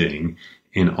investing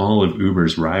in all of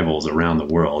Uber's rivals around the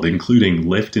world, including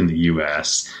Lyft in the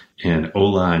US and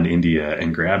Ola in India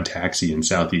and Grab Taxi in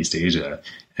Southeast Asia.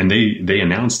 And they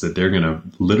announced that they're going to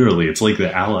literally, it's like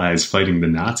the Allies fighting the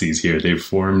Nazis here. They've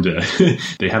formed,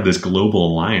 they have this global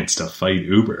alliance to fight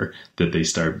Uber that they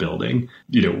start building.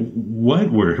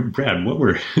 When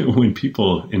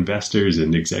people, investors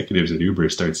and executives at Uber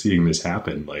start seeing this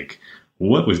happen,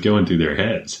 what was going through their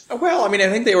heads? Well, I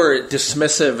think they were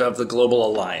dismissive of the global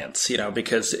alliance,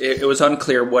 because it was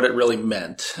unclear what it really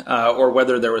meant, or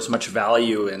whether there was much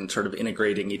value in sort of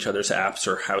integrating each other's apps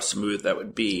or how smooth that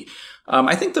would be.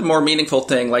 I think the more meaningful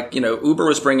thing, like, Uber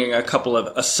was bringing a couple of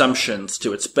assumptions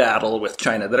to its battle with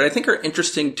China that I think are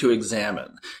interesting to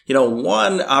examine.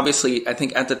 One, obviously, I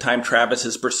think at the time Travis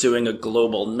is pursuing a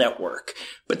global network,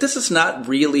 but this is not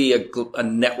really a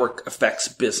network effects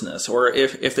business, or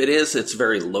if it is, it's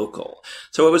very local.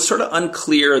 So it was sort of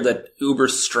unclear that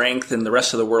Uber's strength in the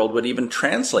rest of the world would even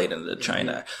translate into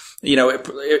China.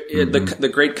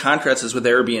 The great contrast is with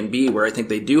Airbnb, where I think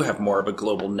they do have more of a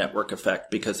global network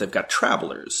effect because they've got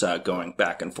travelers going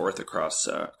back and forth across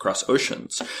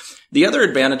oceans. The other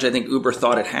advantage I think Uber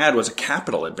thought it had was a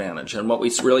capital advantage, and what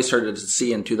we really started to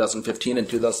see in 2015 and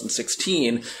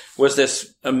 2016 was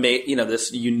this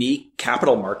unique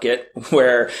capital market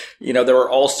where there were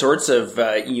all sorts of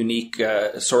unique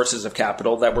sources of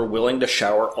capital that were willing to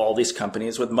shower all these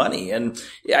companies with money. And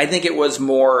I think it was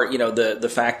more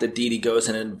the fact that Didi goes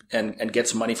in and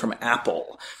gets money from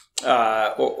Apple.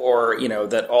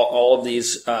 That all of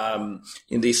these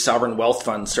sovereign wealth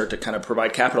funds start to kind of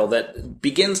provide capital that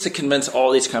begins to convince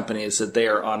all these companies that they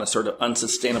are on a sort of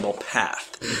unsustainable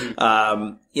path.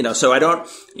 So I don't,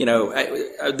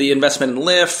 the investment in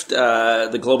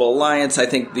Lyft, the Global Alliance, I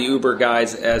think the Uber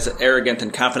guys, as arrogant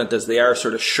and confident as they are,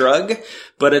 sort of shrug.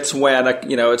 But it's when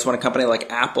a company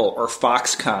like Apple or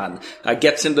Foxconn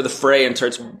gets into the fray and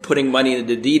starts putting money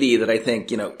into Didi that I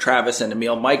think, Travis and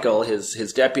Emil Michael,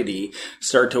 his deputy,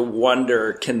 start to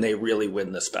wonder, can they really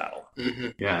win this battle? Mm-hmm.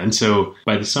 Yeah. And so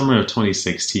by the summer of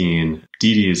 2016,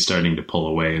 Didi is starting to pull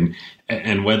away.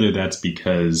 And whether that's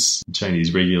because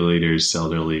Chinese regulators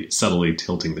subtly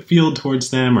tilting the field towards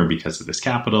them, or because of this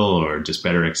capital, or just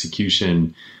better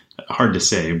execution, hard to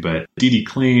say. But Didi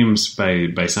claims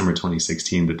by summer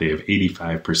 2016 that they have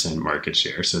 85% market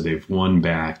share. So they've won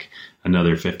back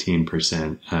another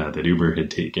 15% that Uber had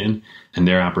taken. And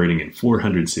they're operating in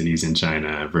 400 cities in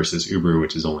China versus Uber,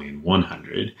 which is only in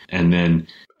 100. And then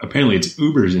apparently it's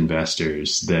Uber's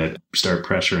investors that start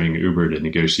pressuring Uber to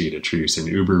negotiate a truce. And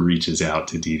Uber reaches out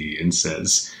to Didi and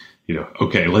says,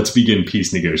 okay, let's begin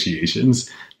peace negotiations.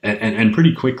 And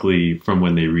pretty quickly from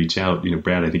when they reach out,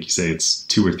 Brad, I think you say it's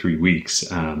 2 or 3 weeks,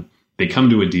 they come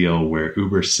to a deal where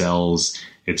Uber sells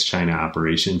its China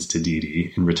operations to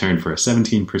Didi in return for a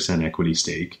 17% equity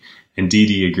stake. And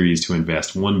Didi agrees to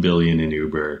invest $1 billion in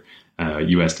Uber,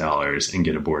 US dollars, and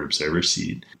get a board observer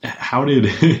seat. How did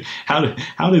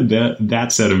that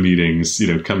set of meetings,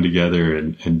 come together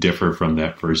and differ from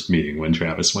that first meeting when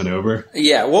Travis went over?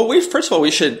 Yeah, well, first of all,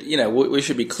 we should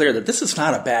be clear that this is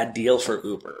not a bad deal for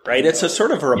Uber, right? It's a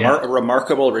sort of a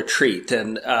remarkable retreat,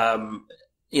 and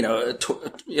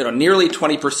nearly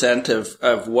 20%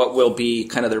 of what will be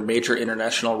kind of their major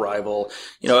international rival,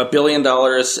 $1 billion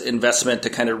investment to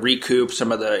kind of recoup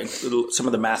some of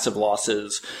the massive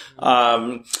losses.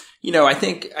 I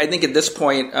think at this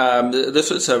point,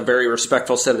 this was a very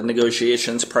respectful set of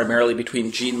negotiations, primarily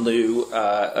between Jean Liu,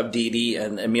 of Didi,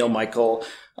 and Emil Michael,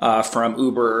 from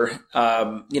Uber,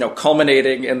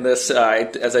 culminating in this,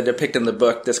 as I depict in the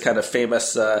book, this kind of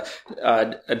famous a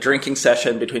drinking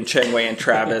session between Cheng Wei and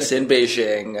Travis in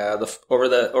Beijing over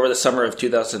the summer of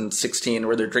 2016,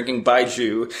 where they're drinking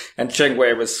baijiu, and Cheng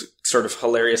Wei was sort of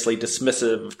hilariously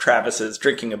dismissive of Travis's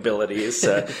drinking abilities.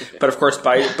 But of course,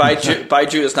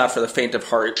 baijiu is not for the faint of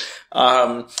heart.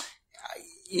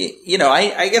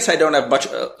 I guess I don't have much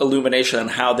illumination on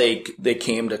how they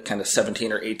came to kind of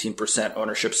 17 or 18%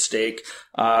 ownership stake.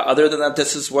 Other than that,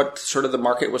 this is what sort of the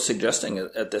market was suggesting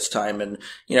at this time. And,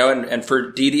 and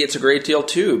for Didi, it's a great deal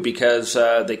too, because,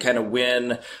 they kind of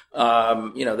win,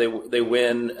 they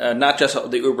win, not just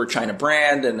the Uber China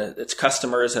brand and its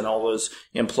customers and all those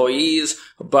employees,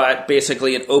 but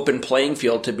basically an open playing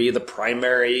field to be the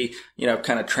primary,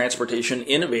 kind of transportation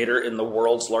innovator in the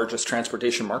world's largest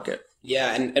transportation market.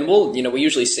 Yeah, and we'll, we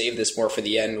usually save this more for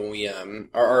the end when we,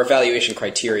 our evaluation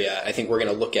criteria. I think we're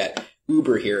going to look at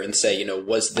Uber here and say,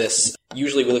 was this,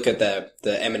 usually we look at the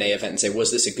M&A event and say,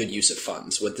 was this a good use of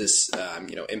funds? Was this,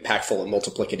 impactful and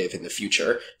multiplicative in the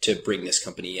future to bring this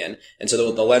company in? And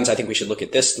so the lens I think we should look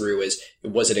at this through is,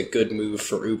 was it a good move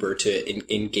for Uber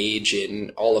to engage in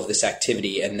all of this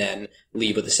activity and then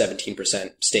leave with a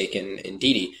 17% stake in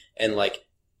Didi? And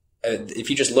if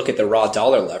you just look at the raw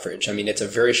dollar leverage, I mean, it's a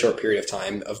very short period of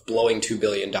time of blowing $2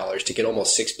 billion to get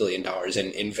almost $6 billion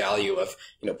in value of,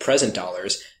 present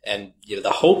dollars. And,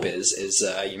 the hope is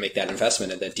you make that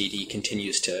investment and that Didi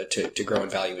continues to grow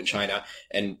in value in China.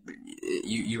 And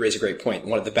you raise a great point.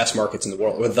 One of the best markets in the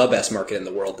world, or the best market in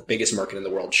the world, the biggest market in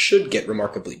the world, should get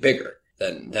remarkably bigger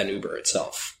than Uber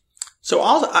itself. So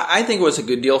I think it was a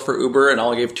good deal for Uber, and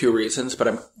I'll give 2 reasons,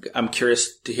 but I'm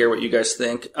curious to hear what you guys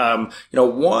think.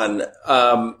 One,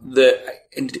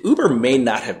 and Uber may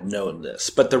not have known this,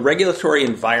 but the regulatory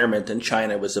environment in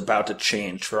China was about to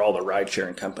change for all the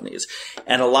ride-sharing companies.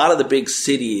 And a lot of the big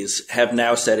cities have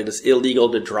now said it is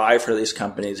illegal to drive for these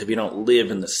companies if you don't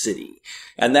live in the city.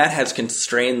 And that has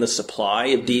constrained the supply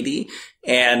of Didi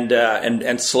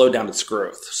and slowed down its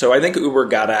growth. So I think Uber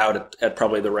got out at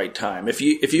probably the right time. If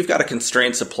you've got a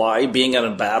constrained supply, being in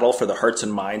a battle for the hearts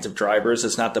and minds of drivers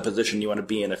is not the position you want to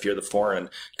be in if you're the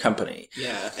foreign company.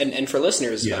 Yeah, and for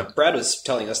listeners, Brad was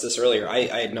telling us this earlier. I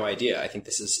had no idea. I think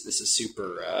this is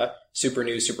super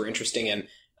new, super interesting, and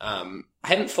I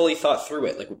hadn't fully thought through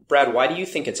it. Like, Brad, why do you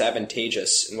think it's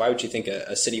advantageous, and why would you think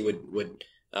a city would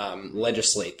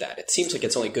legislate that? It seems like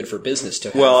it's only good for business to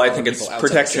have. Well, I think it's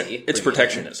protection. It's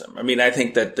protectionism. I mean, I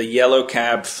think that the yellow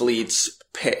cab fleets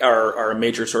are a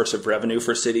major source of revenue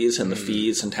for cities, and the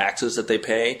fees and taxes that they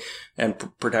pay, and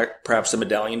perhaps the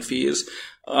medallion fees.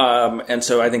 And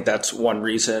so I think that's one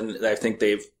reason. I think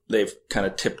they've kind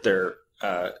of tipped their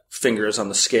fingers on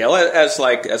the scale, as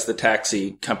the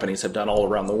taxi companies have done all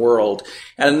around the world.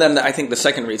 And then I think the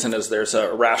second reason is there's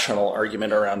a rational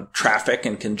argument around traffic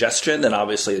and congestion, and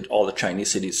obviously all the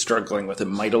Chinese cities struggling with it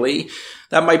mightily.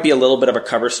 That might be a little bit of a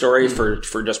cover story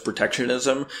for just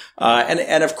protectionism.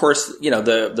 And of course,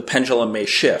 the pendulum may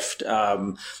shift.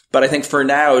 But I think for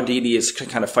now, Didi is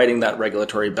kind of fighting that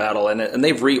regulatory battle, and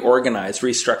they've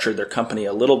restructured their company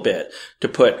a little bit to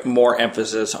put more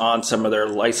emphasis on some of their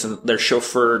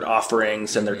chauffeured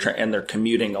offerings and their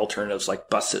commuting alternatives like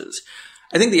buses.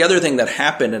 I think the other thing that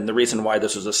happened, and the reason why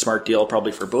this was a smart deal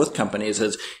probably for both companies,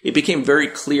 is it became very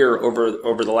clear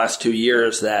over the last 2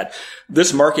 years that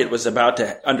this market was about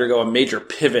to undergo a major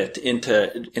pivot into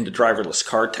driverless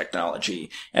car technology.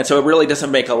 And so it really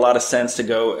doesn't make a lot of sense to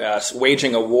go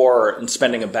waging a war and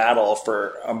spending a battle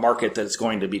for a market that is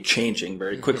going to be changing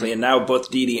very quickly. And now both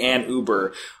Didi and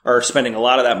Uber are spending a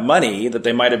lot of that money that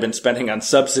they might have been spending on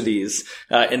subsidies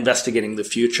investigating the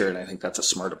future. And I think that's a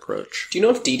smart approach. Do you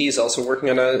know if Didi is also working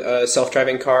on a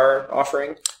self-driving car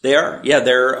offering? They are. Yeah,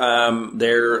 they've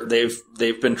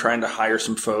been trying to hire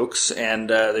some folks, and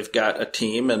they've got a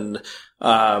team, and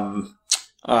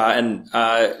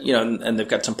they've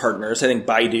got some partners. I think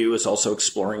Baidu is also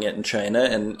exploring it in China,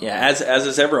 and as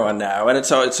is everyone now. And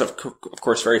it's of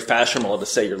course very fashionable to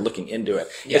say you're looking into it.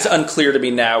 Yeah. It's unclear to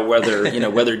me now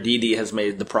whether Didi has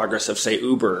made the progress of, say,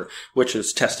 Uber, which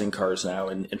is testing cars now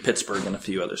in Pittsburgh and a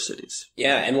few other cities.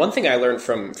 Yeah, and one thing I learned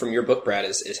from your book, Brad,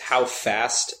 is how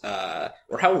fast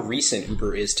or how recent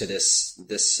Uber is to this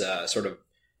sort of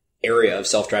area of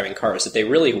self-driving cars, that they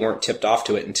really weren't tipped off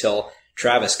to it until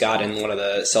Travis got in one of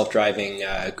the self-driving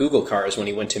Google cars when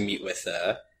he went to meet with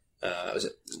was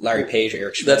it Larry Page,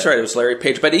 Eric Schmidt? That's right, it was Larry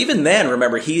Page. But even then,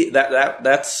 remember,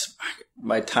 that's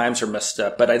my times are messed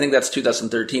up, but I think that's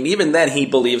 2013. Even then, he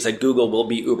believes that Google will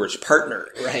be Uber's partner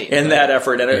in that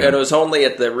effort. And it was only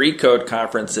at the Recode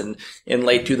conference in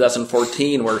late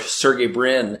 2014 where Sergey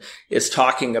Brin is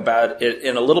talking about it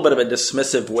in a little bit of a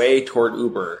dismissive way toward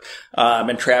Uber.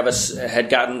 And Travis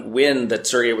had gotten wind that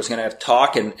Sergey was going to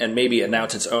talk and maybe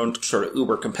announce its own sort of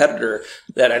Uber competitor,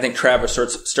 that I think Travis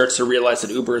starts to realize that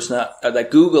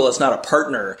that Google is not a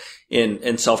partner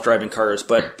in self-driving cars,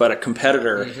 but a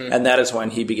competitor. Mm-hmm. And that is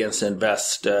when he begins to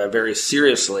invest very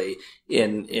seriously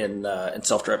in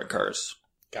self-driving cars.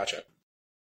 Gotcha.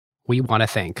 We want to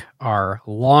thank our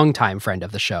longtime friend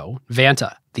of the show,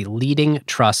 Vanta, the leading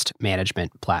trust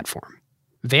management platform.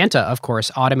 Vanta, of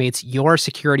course, automates your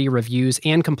security reviews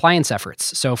and compliance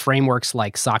efforts. So frameworks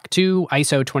like SOC 2,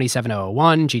 ISO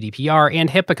 27001, GDPR, and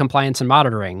HIPAA compliance and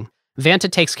monitoring.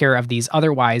 Vanta takes care of these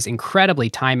otherwise incredibly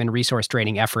time and resource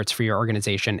draining efforts for your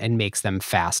organization and makes them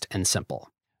fast and simple.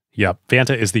 Yep.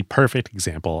 Vanta is the perfect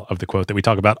example of the quote that we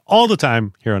talk about all the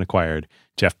time here on Acquired.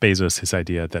 Jeff Bezos, his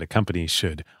idea that a company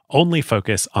should only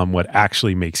focus on what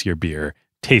actually makes your beer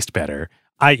taste better,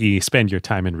 i.e. spend your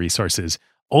time and resources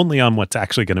only on what's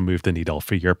actually going to move the needle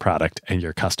for your product and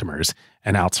your customers,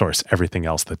 and outsource everything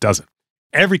else that doesn't.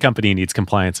 Every company needs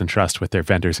compliance and trust with their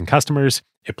vendors and customers.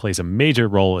 It plays a major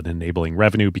role in enabling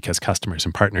revenue because customers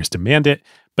and partners demand it,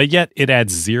 but yet it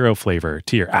adds zero flavor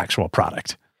to your actual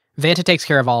product. Vanta takes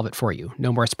care of all of it for you.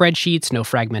 No more spreadsheets, no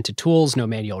fragmented tools, no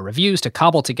manual reviews to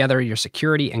cobble together your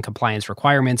security and compliance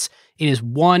requirements. It is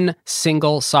one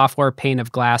single software pane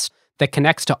of glass that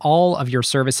connects to all of your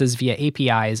services via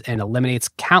APIs and eliminates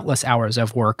countless hours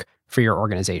of work for your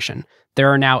organization.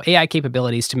 There are now AI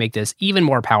capabilities to make this even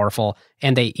more powerful,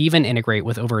 and they even integrate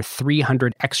with over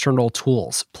 300 external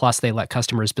tools. Plus, they let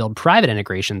customers build private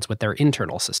integrations with their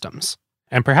internal systems.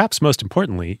 And perhaps most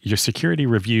importantly, your security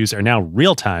reviews are now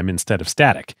real-time instead of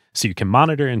static, so you can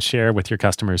monitor and share with your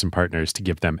customers and partners to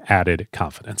give them added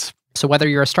confidence. So whether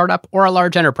you're a startup or a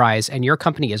large enterprise and your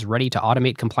company is ready to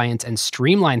automate compliance and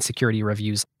streamline security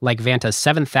reviews like Vanta's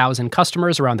 7,000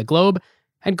 customers around the globe,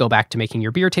 and go back to making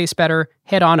your beer taste better,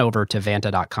 head on over to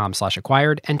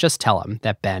vanta.com/acquired and just tell them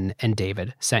that Ben and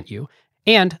David sent you.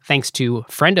 And thanks to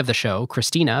friend of the show,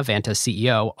 Christina, Vanta's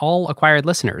CEO, all Acquired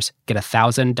listeners get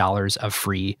 $1,000 of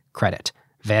free credit.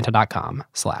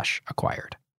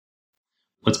 Vanta.com/acquired.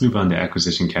 Let's move on to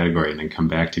acquisition category and then come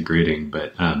back to grading.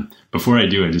 But before I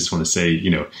do, I just want to say,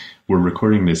 we're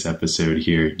recording this episode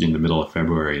here in the middle of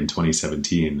February in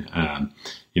 2017,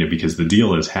 because the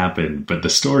deal has happened, but the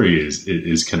story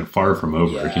is kind of far from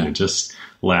over. Yeah. Just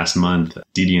last month,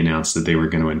 Didi announced that they were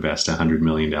going to invest $100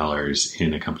 million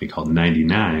in a company called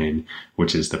 99,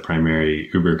 which is the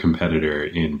primary Uber competitor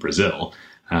in Brazil.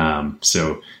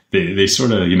 So they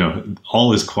sort of,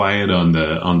 all is quiet on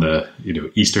the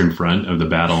eastern front of the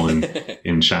battle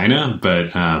in China,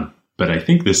 but I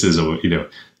think this is the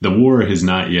war has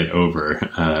not yet over.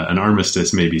 An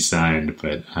armistice may be signed,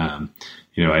 but I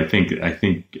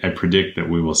predict that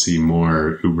we will see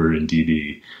more Uber and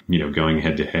Didi, going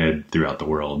head to head throughout the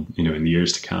world, in the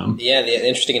years to come. Yeah, the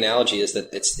interesting analogy is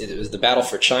that it was the battle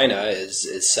for China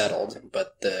is settled,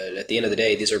 but at the end of the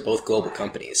day, these are both global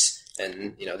companies.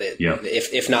 And,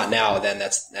 if not now, then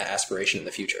that's an aspiration in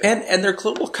the future. And they're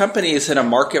global companies in a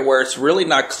market where it's really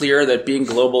not clear that being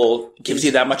global gives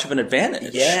you that much of an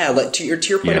advantage. Yeah, like to your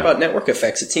point about network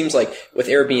effects, it seems like with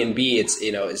Airbnb,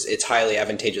 it's highly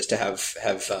advantageous to have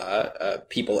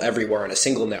people everywhere on a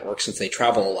single network since they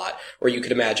travel a lot. Or you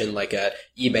could imagine like a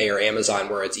eBay or Amazon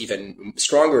where it's even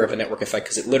stronger of a network effect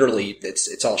because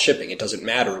it's all shipping. It doesn't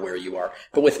matter where you are.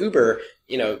 But with Uber,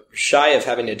 shy of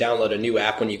having to download a new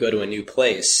app when you go to a new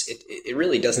place, it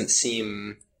really doesn't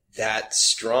seem that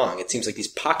strong. It seems like these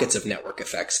pockets of network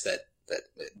effects that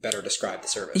better describe the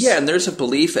service. Yeah, and there's a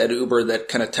belief at Uber that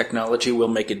kind of technology will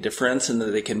make a difference and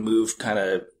that they can move kind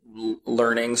of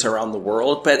learnings around the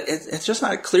world, but it's just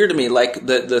not clear to me. Like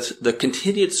the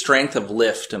continued strength of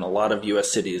Lyft in a lot of U.S.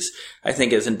 cities, I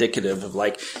think is indicative of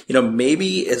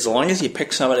maybe as long as you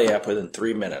pick somebody up within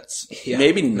 3 minutes,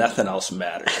 maybe nothing else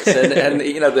matters. And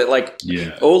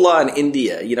Ola in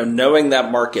India, knowing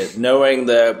that market, knowing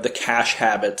the cash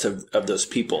habits of those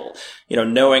people,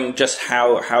 knowing just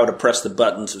how to press the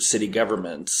buttons of city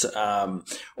governments,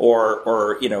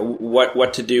 or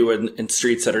what to do in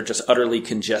streets that are just utterly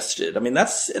congested. I mean,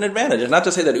 that's an advantage. And not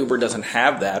to say that Uber doesn't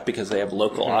have that because they have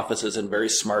local offices and very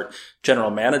smart general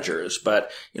managers.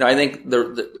 But, I think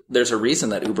there's a reason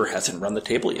that Uber hasn't run the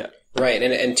table yet. Right.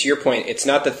 And to your point, it's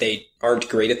not that they aren't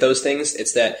great at those things.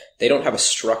 It's that they don't have a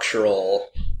structural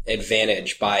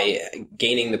advantage by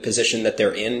gaining the position that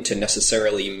they're in to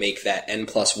necessarily make that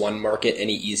N+1 market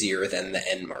any easier than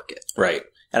the N market. Right.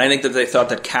 And I think that they thought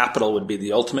that capital would be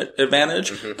the ultimate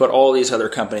advantage, but all these other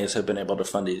companies have been able to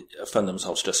fund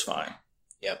themselves just fine.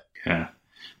 Yep.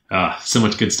 Yeah. So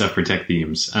much good stuff for tech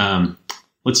themes.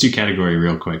 Let's do category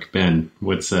real quick. Ben,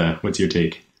 what's your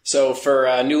take? So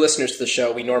for new listeners to the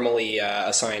show, we normally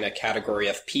assign a category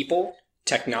of people,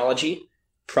 technology,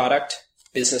 product,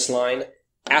 business line,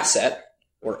 asset,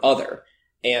 or other.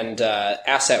 And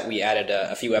asset we added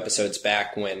a few episodes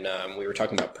back when we were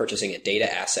talking about purchasing a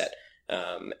data asset.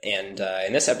 In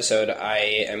this episode, I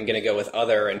am going to go with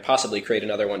other and possibly create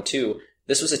another one too.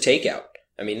 This was a takeout.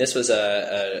 I mean, this was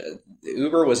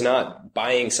Uber was not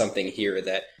buying something here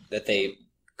that they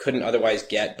couldn't otherwise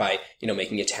get by,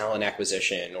 making a talent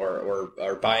acquisition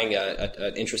or buying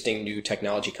an interesting new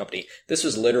technology company. This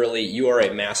was literally, you are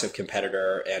a massive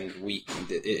competitor and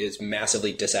it is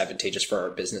massively disadvantageous for our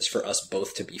business for us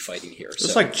both to be fighting here.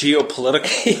 It's like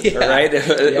geopolitical, right?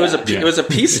 It was a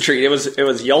peace treaty. It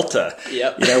was Yalta.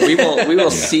 Yep. We will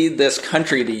cede this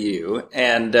country to you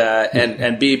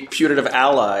and be putative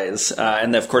allies.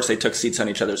 And of course they took seats on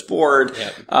each other's board.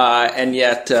 Yep. And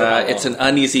yet, it's an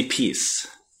uneasy peace.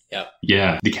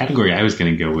 Yeah. The category I was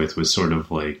going to go with was sort of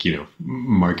like,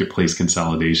 marketplace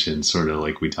consolidation, sort of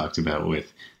like we talked about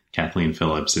with Kathleen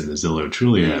Phillips in the Zillow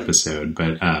Trulia episode.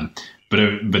 But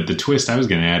the twist I was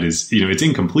going to add is, it's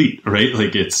incomplete, right?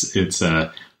 Like it's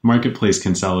a marketplace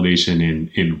consolidation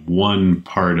in one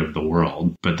part of the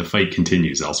world, but the fight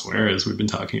continues elsewhere, as we've been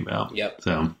talking about. Yep.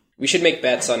 So we should make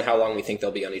bets on how long we think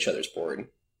they'll be on each other's board.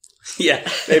 Yeah,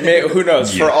 they may. Who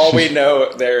knows? For all we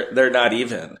know, they're not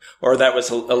even, or that was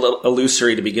a little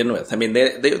illusory to begin with. I mean,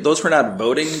 those were not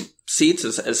voting seats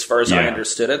as far as I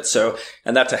understood it. So,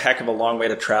 and that's a heck of a long way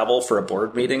to travel for a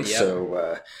board meeting. Yep.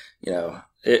 So,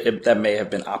 that may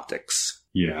have been optics.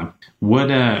 Yeah.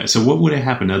 So what would have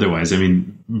happened otherwise? I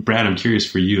mean, Brad, I'm curious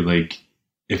for you. Like,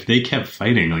 if they kept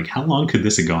fighting, like, how long could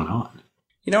this have gone on?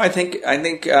 I think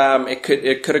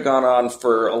it could have gone on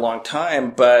for a long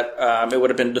time, but it would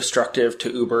have been destructive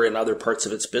to Uber in other parts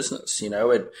of its business.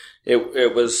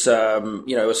 It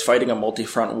was fighting a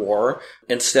multi-front war.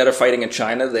 Instead of fighting in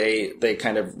China, they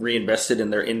kind of reinvested in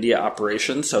their India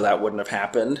operations, so that wouldn't have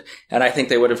happened. And I think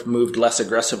they would have moved less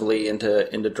aggressively into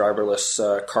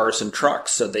driverless cars and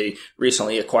trucks. So they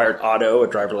recently acquired Otto, a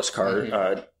driverless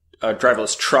car. A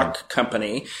driverless truck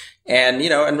company. And,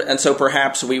 and so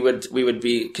perhaps we would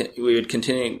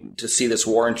continue to see this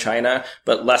war in China,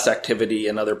 but less activity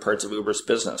in other parts of Uber's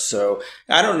business. So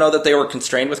I don't know that they were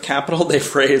constrained with capital.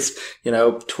 They've raised,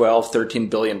 12, 13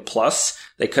 billion plus.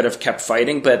 They could have kept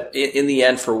fighting, but in the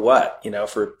end, for what?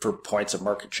 For points of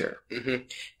market share. Mm-hmm.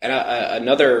 And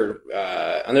another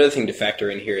thing to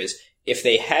factor in here is if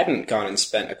they hadn't gone and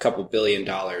spent a couple $1 billion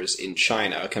in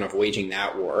China, kind of waging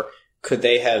that war, could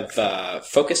they have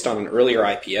focused on an earlier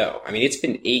IPO? I mean, it's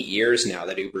been 8 years now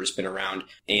that Uber's been around,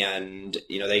 and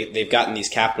they've gotten these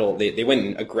capital. They went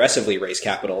and aggressively raised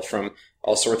capital from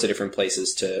all sorts of different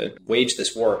places to wage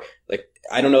this war. Like,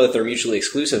 I don't know that they're mutually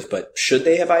exclusive, but should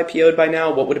they have IPO'd by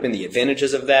now? What would have been the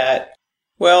advantages of that?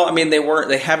 Well, I mean,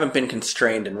 they haven't been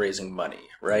constrained in raising money,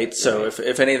 right? So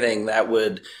if anything, that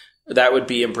would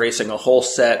be embracing a whole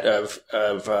set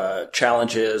of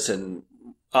challenges and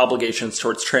obligations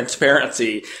towards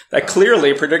transparency that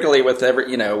clearly, particularly with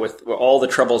with all the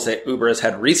troubles that Uber has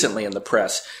had recently in the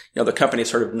press, the company's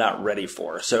sort of not ready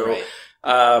for. So, right.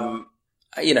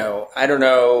 I don't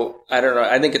know.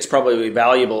 I think it's probably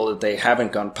valuable that they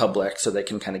haven't gone public so they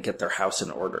can kind of get their house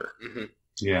in order. Mm-hmm.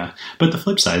 Yeah. But the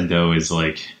flip side though is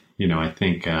like, I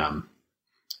think,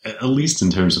 at least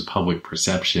in terms of public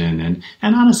perception and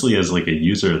honestly as like a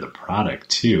user of the product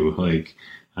too, like,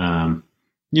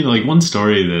 like one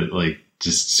story that like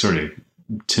just sort of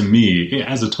to me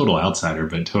as a total outsider,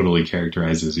 but totally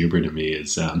characterizes Uber to me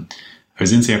is I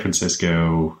was in San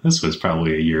Francisco. This was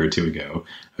probably a year or two ago.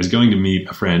 I was going to meet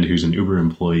a friend who's an Uber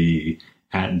employee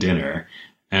at dinner,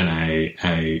 and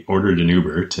I ordered an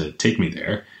Uber to take me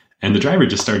there. And the driver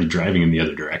just started driving in the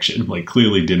other direction, like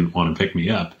clearly didn't want to pick me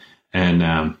up.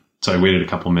 And so I waited a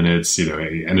couple minutes,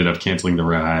 I ended up canceling the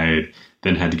ride,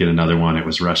 then had to get another one. It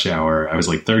was rush hour. I was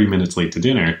like 30 minutes late to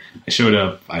dinner. I showed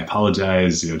up. I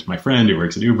apologized, to my friend who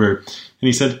works at Uber. And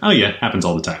he said, "Oh yeah, it happens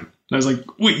all the time." And I was like,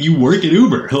 "Wait, you work at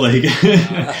Uber?" Like,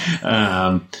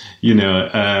 and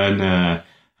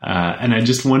I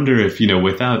just wonder if,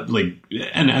 without like,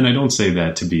 and I don't say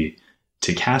that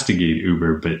to castigate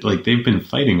Uber, but like they've been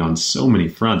fighting on so many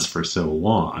fronts for so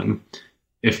long.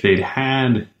 If they'd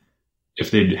had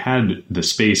the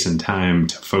space and time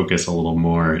to focus a little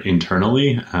more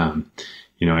internally,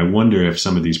 I wonder if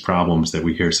some of these problems that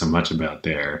we hear so much about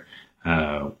there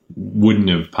wouldn't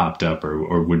have popped up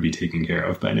or would be taken care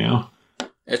of by now.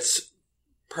 It's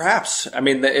perhaps, I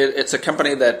mean, it's a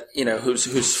company that,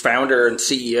 whose founder and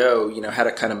CEO, had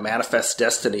a kind of manifest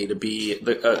destiny to be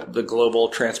the global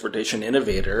transportation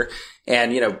innovator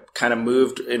and, kind of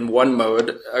moved in one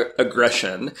mode,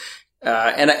 aggression.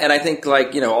 And I think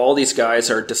like, all these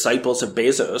guys are disciples of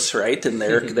Bezos, right? And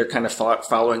they're kind of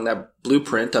following that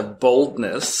blueprint of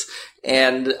boldness.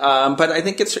 And, but I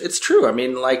think it's true. I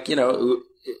mean, like,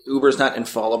 Uber's not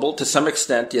infallible to some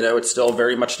extent. It's still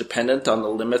very much dependent on the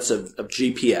limits of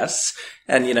GPS.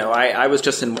 And, I was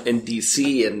just in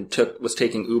DC and was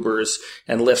taking Ubers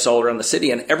and Lyfts all around the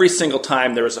city. And every single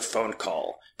time there was a phone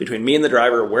call between me and the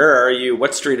driver. Where are you?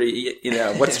 What street are you,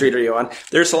 what street are you on?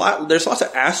 There's lots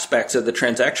of aspects of the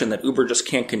transaction that Uber just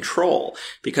can't control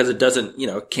because it doesn't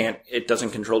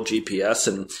control GPS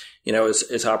and,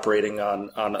 is operating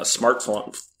on a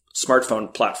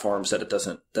smartphone platforms that it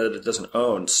doesn't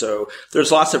own. So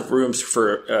there's lots of room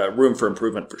for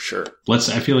improvement for sure.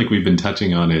 I feel like we've been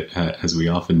touching on it as we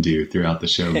often do throughout the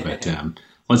show, but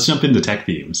let's jump into tech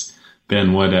themes.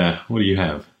 Ben, what do you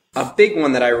have? A big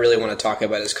one that I really want to talk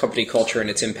about is company culture and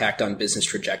its impact on business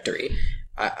trajectory.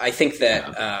 I think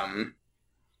that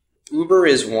Uber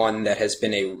is one that has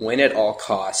been a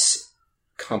win-at-all-costs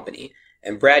company.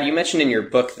 And Brad, you mentioned in your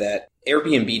book that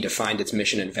Airbnb defined its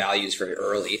mission and values very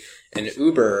early, and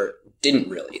Uber didn't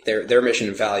really. Their mission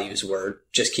and values were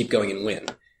just keep going and win.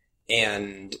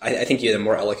 And I think you had a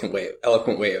more eloquent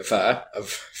way of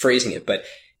phrasing it, but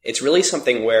it's really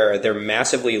something where they're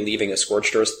massively leaving a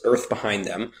scorched earth behind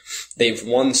them. They've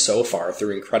won so far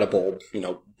through incredible,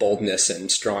 boldness and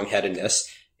strong-headedness.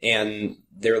 And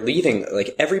they're leaving,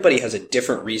 like, everybody has a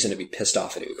different reason to be pissed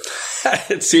off at Uber.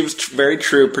 It seems very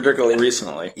true, particularly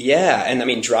recently. Yeah. And I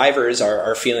mean, drivers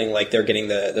are feeling like they're getting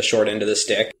the short end of the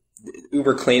stick.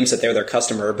 Uber claims that they're their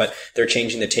customer, but they're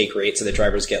changing the take rate so the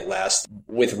drivers get less.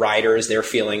 With riders, they're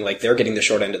feeling like they're getting the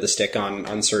short end of the stick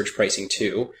on surge pricing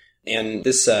too. And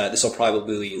this will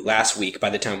probably be last week by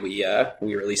the time we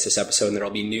release this episode, and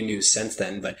there'll be new news since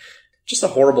then. But just the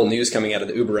horrible news coming out of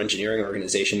the Uber engineering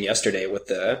organization yesterday with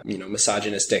the,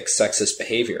 misogynistic, sexist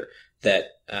behavior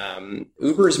that,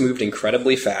 Uber's moved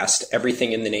incredibly fast,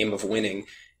 everything in the name of winning.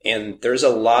 And there's a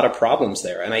lot of problems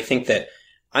there. And I think that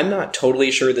I'm not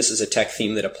totally sure this is a tech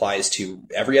theme that applies to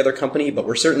every other company, but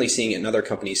we're certainly seeing it in other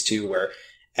companies too, where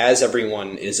as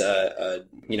everyone is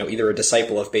either a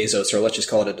disciple of Bezos, or let's just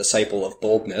call it a disciple of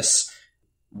boldness,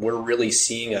 we're really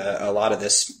seeing a lot of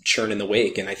this churn in the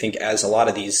wake. And I think as a lot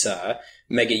of these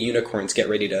mega unicorns get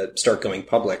ready to start going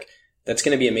public, that's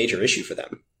going to be a major issue for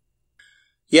them.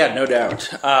 Yeah, no doubt.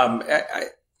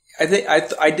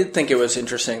 I did think it was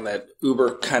interesting that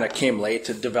Uber kind of came late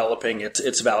to developing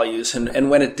its values. And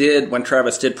when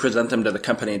Travis did present them to the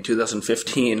company in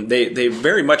 2015, they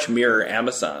very much mirror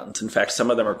Amazon's. In fact, some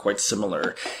of them are quite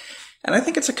similar. And I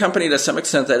think it's a company to some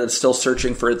extent that is still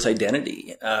searching for its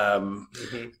identity. I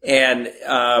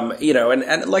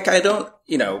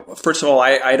don't, first of all,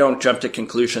 I don't jump to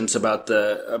conclusions about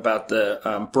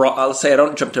broad, I'll say I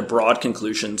don't jump to broad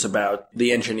conclusions about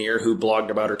the engineer who blogged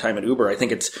about her time at Uber. I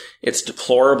think it's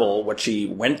deplorable what she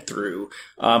went through.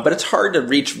 But it's hard to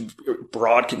reach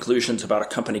broad conclusions about a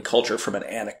company culture from an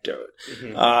anecdote.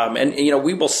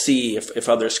 We will see if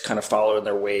others kind of follow in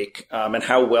their wake, and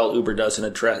how well Uber does in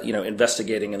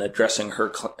investigating and addressing her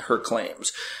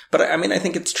claims. But I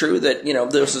think it's true that,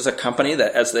 this is a company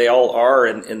that, as they all are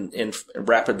in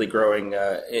rapidly growing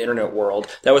internet world,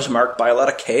 that was marked by a lot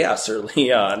of chaos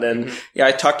early on. And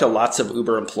I talked to lots of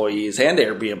Uber employees and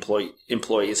Airbnb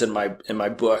employees in my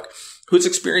book whose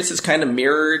experiences kind of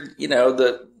mirrored,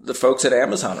 the folks at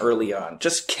Amazon early on.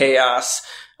 Just chaos.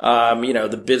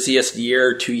 The busiest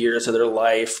 2 years of their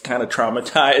life, kind of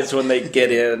traumatized when they get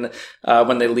in,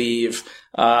 when they leave.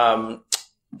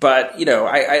 But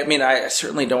I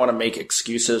certainly don't want to make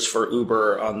excuses for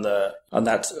Uber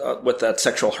with that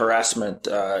sexual harassment,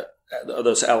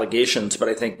 those allegations. But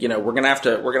I think, we're going to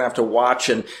have to watch.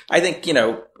 And I think,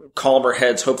 calmer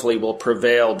heads hopefully will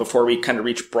prevail before we kind of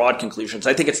reach broad conclusions.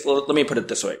 I think let me put it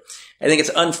this way. I think it's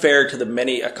unfair to the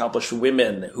many accomplished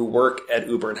women who work at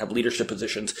Uber and have leadership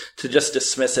positions to just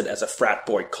dismiss it as a frat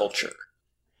boy culture.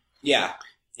 Yeah.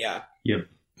 Yep.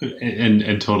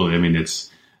 And totally.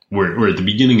 We're at the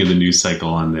beginning of the news cycle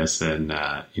on this, and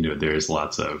there's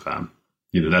lots of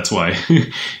that's why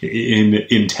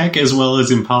in tech as well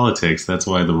as in politics, that's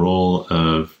why the role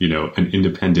of an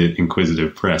independent,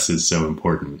 inquisitive press is so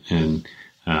important, and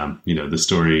the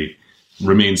story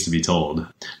remains to be told.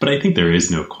 But I think there is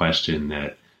no question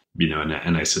that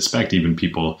and I suspect even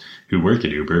people who work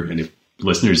at Uber, and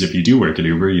if you do work at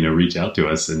Uber, reach out to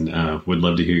us, and would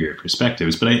love to hear your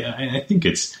perspectives. But I think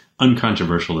it's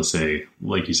uncontroversial to say,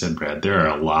 like you said, Brad, there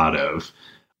are a lot of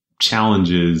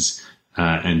challenges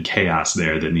and chaos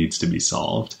there that needs to be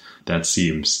solved. That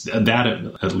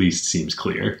at least seems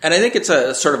clear. And I think it's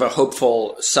a sort of a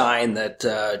hopeful sign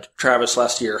that Travis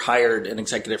last year hired an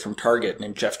executive from Target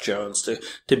named Jeff Jones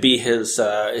to be his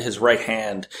right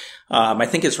hand. I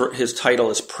think his title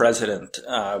is president.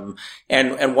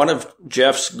 And one of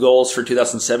Jeff's goals for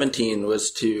 2017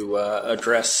 was to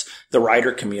address the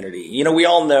rider community. We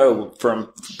all know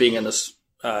from being in this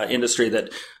industry that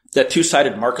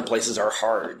two-sided marketplaces are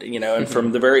hard, and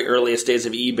from the very earliest days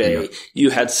of eBay, you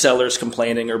had sellers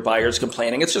complaining or buyers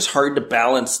complaining. It's just hard to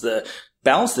balance the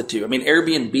two.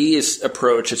 Airbnb's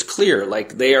approach is clear.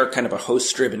 Like, they are kind of a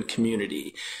host-driven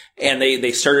community, and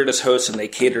they started as hosts and they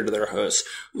cater to their hosts.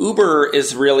 Uber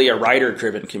is really a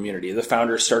rider-driven community. The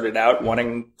founders started out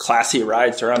wanting classy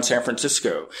rides around San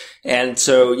Francisco. And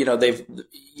so,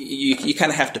 you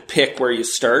kind of have to pick where you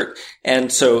start.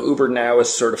 And so Uber now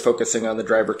is sort of focusing on the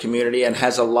driver community and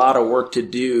has a lot of work to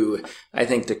do, I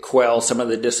think, to quell some of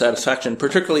the dissatisfaction,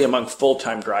 particularly among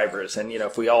full-time drivers. And,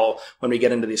 when we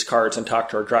get into these cars and talk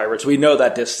to our drivers, we know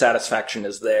that dissatisfaction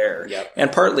is there. Yep.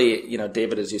 And partly,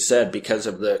 David, as you said, because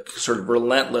of the sort of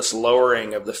relentless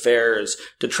lowering of the fares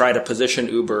to try to position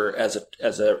Uber as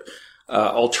a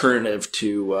alternative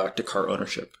to car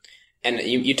ownership. And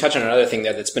you touch on another thing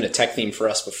that's been a tech theme for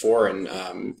us before and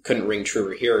couldn't ring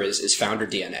truer here is founder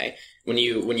DNA. When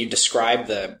you describe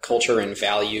the culture and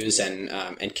values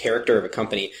and character of a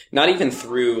company, not even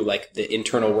through like the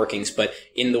internal workings, but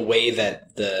in the way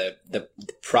that the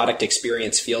product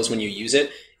experience feels when you use it,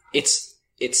 it's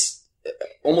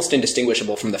almost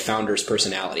indistinguishable from the founder's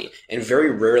personality. And very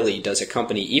rarely does a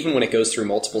company, even when it goes through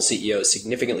multiple CEOs,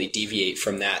 significantly deviate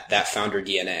from that founder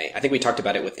DNA. I think we talked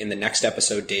about it in the next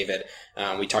episode, David.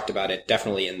 We talked about it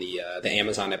definitely in the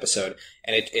Amazon episode.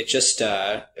 And it just,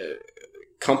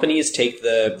 companies take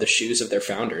the shoes of their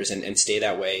founders and stay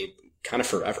that way kind of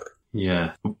forever.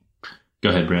 Yeah. Go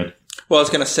ahead, Brad. Well, I was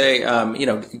going to say,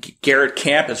 Garrett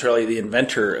Camp is really the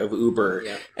inventor of Uber,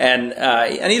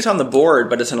 and he's on the board,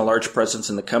 but isn't a large presence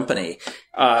in the company.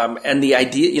 And the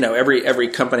idea, every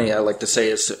company, I like to say,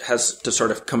 has to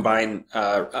sort of combine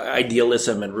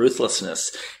idealism and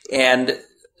ruthlessness. And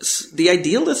the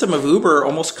idealism of Uber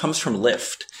almost comes from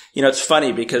Lyft. It's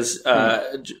funny because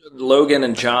Logan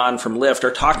and John from Lyft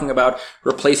are talking about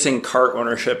replacing car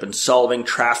ownership and solving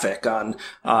traffic on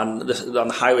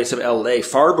the highways of LA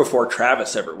far before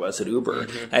Travis ever was at Uber.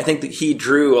 Mm-hmm. I think that he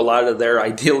drew a lot of their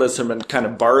idealism and kind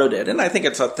of borrowed it, and I think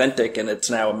it's authentic, and it's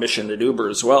now a mission at Uber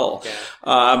as well.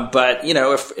 Yeah. But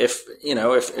if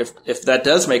that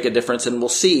does make a difference, and we'll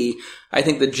see, I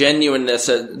think the genuineness,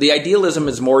 the idealism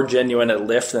is more genuine at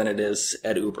Lyft than it is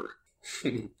at Uber.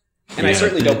 And I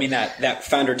certainly don't mean that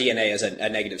founder DNA as a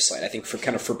negative slight. I think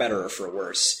for better or for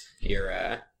worse,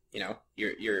 you're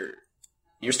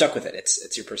stuck with it.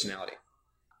 It's your personality.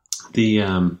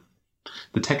 The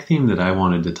tech theme that I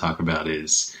wanted to talk about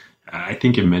is, I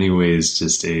think in many ways,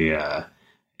 just a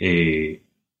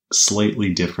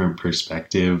slightly different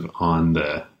perspective on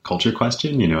the culture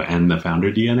question, and the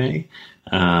founder DNA,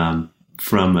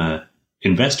 from a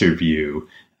investor view,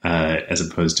 as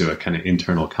opposed to a kind of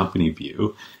internal company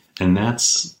view. And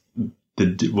that's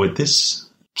what this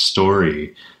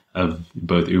story of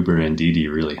both Uber and Didi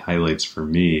really highlights for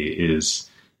me, is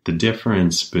the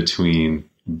difference between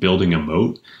building a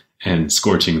moat and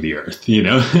scorching the earth,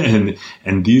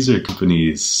 and these are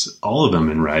companies, all of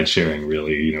them in ride sharing,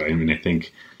 really, I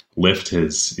think Lyft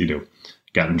has,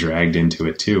 gotten dragged into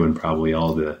it too, and probably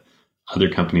all the other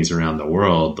companies around the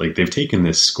world. Like, they've taken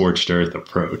this scorched earth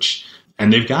approach,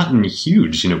 and they've gotten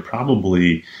huge,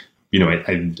 probably,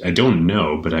 I don't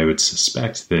know, but I would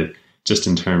suspect that just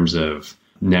in terms of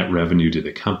net revenue to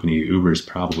the company, Uber is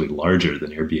probably larger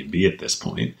than Airbnb at this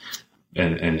point,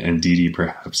 and Didi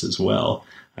perhaps as well.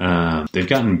 They've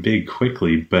gotten big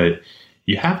quickly, but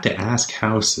you have to ask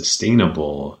how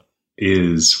sustainable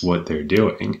is what they're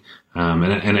doing.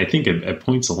 And I think at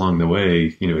points along the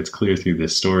way, it's clear through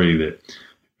this story that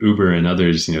Uber and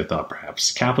others, thought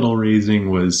perhaps capital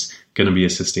raising was going to be a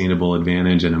sustainable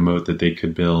advantage and a moat that they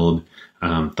could build,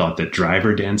 thought that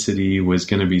driver density was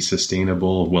going to be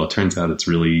sustainable. Well, it turns out it's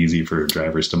really easy for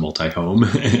drivers to multi-home,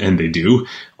 and they do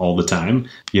all the time,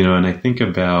 and I think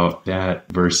about that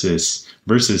versus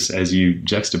as you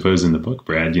juxtapose in the book,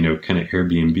 Brad, kind of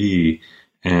Airbnb,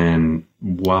 and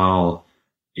while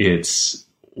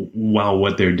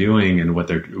what they're doing and what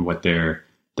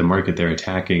the market they're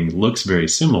attacking looks very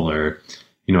similar,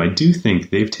 I do think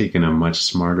they've taken a much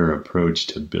smarter approach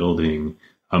to building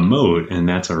a moat, and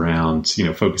that's around,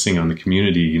 focusing on the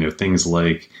community, things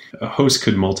like a host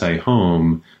could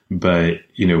multi-home, but,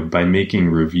 by making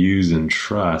reviews and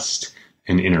trust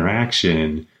and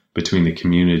interaction between the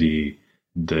community,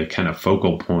 the kind of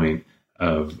focal point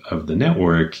of the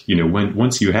network,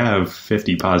 once you have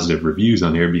 50 positive reviews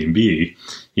on Airbnb,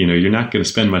 you're not going to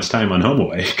spend much time on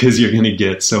HomeAway because you're going to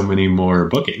get so many more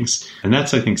bookings. And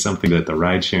that's, I think, something that the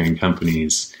ride sharing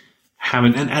companies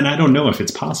haven't, and I don't know if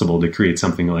it's possible to create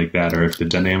something like that, or if the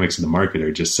dynamics of the market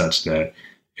are just such that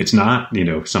it's not,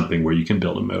 something where you can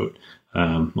build a moat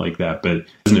like that. But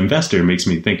as an investor, it makes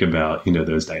me think about,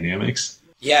 those dynamics.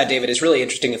 Yeah, David, it's really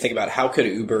interesting to think about how could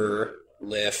Uber,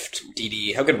 Lyft,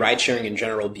 Didi, how could ride sharing in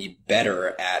general be better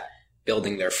at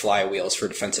building their flywheels for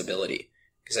defensibility?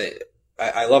 Because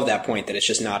I love that point that it's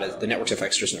just not as, the network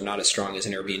effects just are not as strong as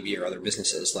an Airbnb or other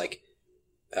businesses. Like,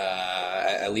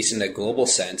 at least in the global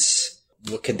sense,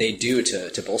 what could they do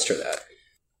to bolster that?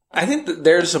 I think that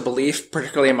there's a belief,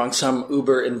 particularly among some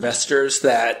Uber investors,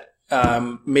 that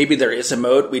maybe there is a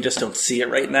moat. We just don't see it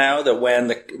right now. That when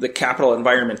the capital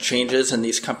environment changes and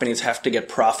these companies have to get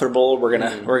profitable, we're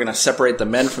gonna separate the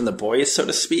men from the boys, so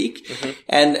to speak. Mm-hmm.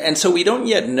 And so we don't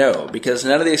yet know, because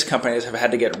none of these companies have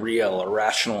had to get real or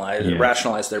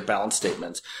rationalize their balance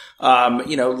statements.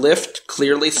 Lyft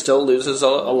clearly still loses a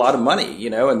lot of money,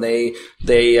 and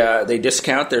they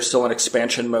discount. They're still in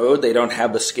expansion mode. They don't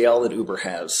have the scale that Uber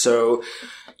has. So,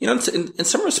 in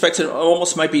some respects, it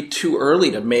almost might be too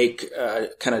early to make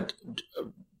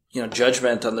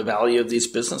judgment on the value of these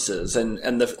businesses.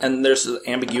 And there's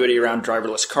ambiguity around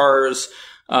driverless cars.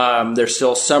 There's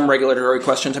still some regulatory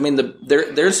questions. I mean,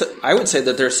 I would say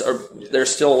that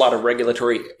there's still a lot of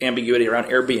regulatory ambiguity around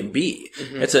Airbnb.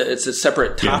 Mm-hmm. It's a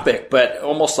separate topic, but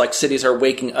almost like cities are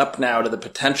waking up now to the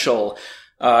potential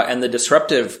and the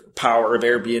disruptive power of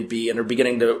Airbnb, and are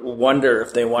beginning to wonder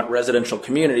if they want residential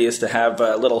communities to have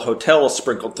little hotels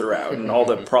sprinkled throughout, and all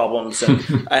the problems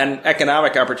and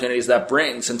economic opportunities that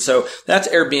brings. And so that's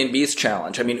Airbnb's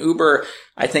challenge. I mean, Uber,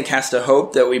 I think, has to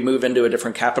hope that we move into a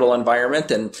different capital environment,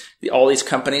 and all these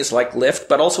companies like Lyft,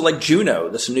 but also like Juno,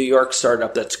 this New York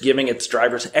startup that's giving its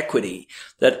drivers equity,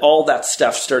 that all that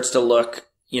stuff starts to look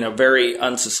very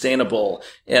unsustainable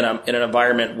in an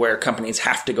environment where companies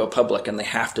have to go public and they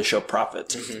have to show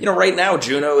profits. Mm-hmm. Right now,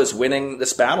 Juno is winning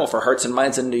this battle for hearts and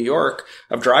minds in New York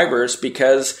of drivers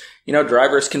because,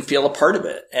 drivers can feel a part of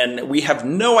it. And we have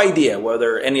no idea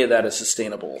whether any of that is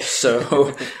sustainable.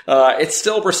 So,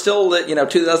 we're still,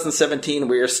 2017,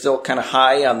 we are still kind of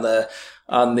high on the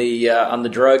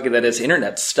drug that is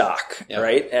internet stock, yep.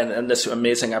 Right? And this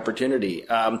amazing opportunity.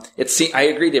 I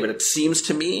agree, David. It seems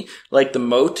to me like the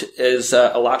moat is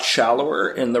a lot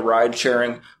shallower in the ride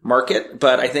sharing market,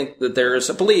 but I think that there's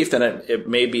a belief, and it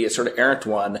may be a sort of errant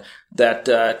one,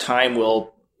 that time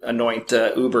will anoint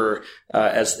Uber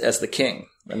as the king,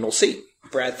 and we'll see.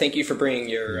 Brad, thank you for bringing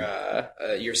your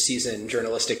seasoned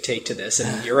journalistic take to this.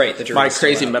 And you're right, the my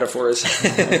crazy metaphors.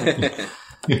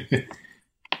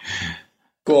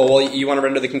 Cool. Well, you want to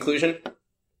run to the conclusion?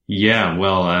 Yeah.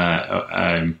 Well,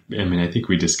 I think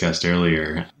we discussed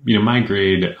earlier, my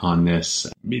grade on this,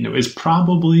 is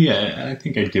probably, I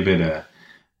think I'd give it I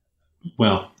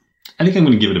think I'm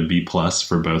going to give it a B+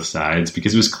 for both sides,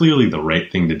 because it was clearly the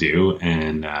right thing to do.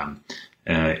 And,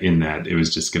 in that it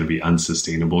was just going to be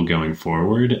unsustainable going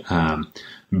forward.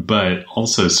 But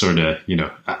also sort of,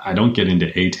 I don't get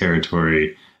into A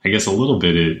territory, I guess a little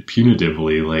bit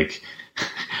punitively, like,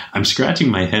 I'm scratching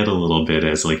my head a little bit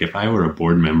as like, if I were a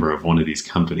board member of one of these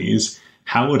companies,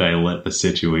 how would I let the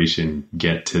situation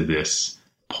get to this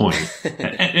point?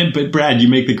 But Brad, you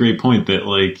make the great point that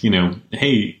like,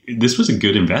 hey, this was a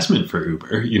good investment for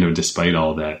Uber, despite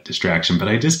all that distraction. But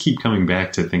I just keep coming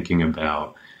back to thinking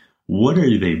about, what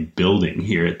are they building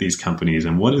here at these companies,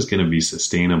 and what is going to be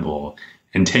sustainable?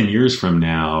 And 10 years from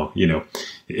now,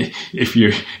 if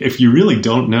you really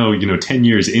don't know, 10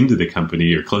 years into the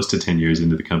company, or close to 10 years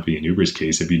into the company in Uber's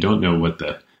case, if you don't know what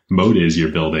the moat is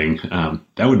you're building,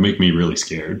 that would make me really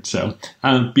scared. So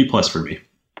B+ for me.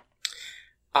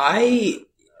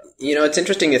 It's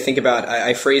interesting to think about.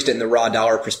 I phrased it in the raw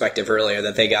dollar perspective earlier,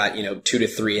 that they got, 2 to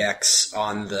 3x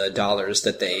on the dollars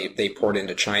that they poured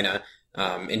into China,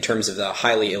 in terms of the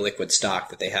highly illiquid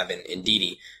stock that they have in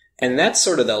Didi. And that's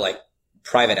sort of the like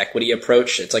private equity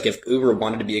approach. It's like if Uber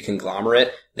wanted to be a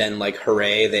conglomerate, then like,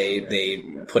 hooray, they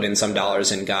put in some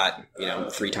dollars and got,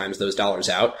 3 times those dollars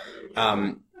out.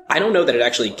 I don't know that it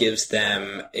actually gives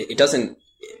them, it doesn't,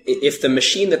 if the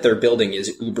machine that they're building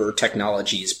is Uber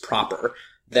Technologies proper,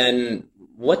 then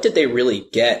what did they really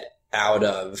get out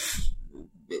of,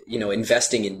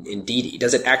 investing in Didi?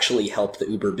 Does it actually help the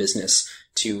Uber business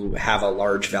to have a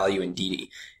large value in Didi?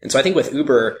 And so I think with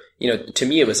Uber, to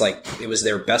me, it was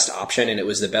their best option, and it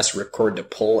was the best ripcord to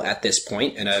pull at this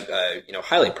point, and a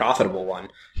highly profitable one.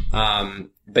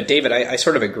 But David, I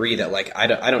sort of agree that like, I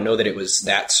don't know that it was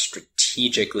that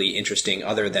strategically interesting,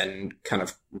 other than kind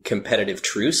of competitive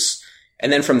truce.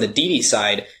 And then from the Didi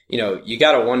side, you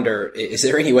got to wonder, is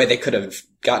there any way they could have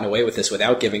gotten away with this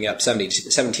without giving up 17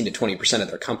 to 20% of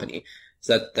their company?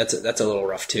 So that's a little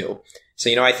rough too. So,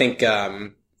 I think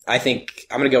I'm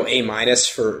going to go A-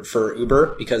 for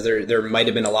Uber, because there might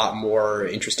have been a lot more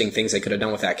interesting things they could have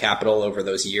done with that capital over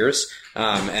those years.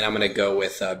 And I'm going to go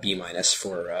with B-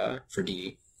 for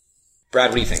Didi.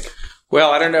 Brad, what do you think?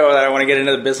 Well, I don't know that I want to get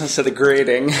into the business of the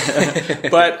grading,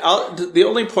 but the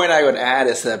only point I would add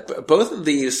is that both of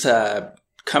these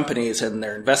companies and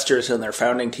their investors and their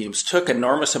founding teams took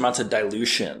enormous amounts of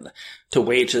dilution to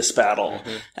wage this battle.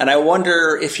 Mm-hmm. And I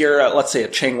wonder if you're, let's say, a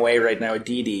Cheng Wei right now at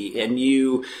Didi, and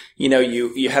you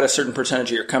had a certain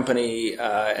percentage of your company,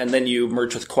 and then you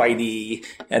merge with Kuaidi,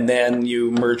 and then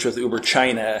you merge with Uber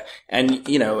China, and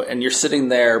you're sitting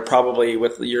there probably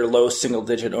with your low single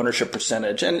digit ownership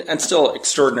percentage and still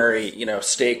extraordinary,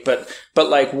 stake. But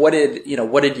like, what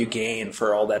did you gain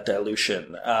for all that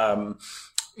dilution?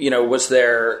 Was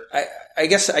there, I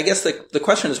guess the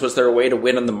question is, was there a way to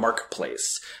win in the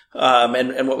marketplace?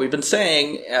 And what we've been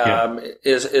saying,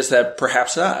 is that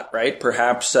perhaps not, right?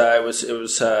 Perhaps,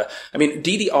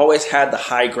 Didi always had the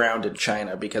high ground in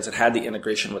China because it had the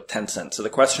integration with Tencent. So the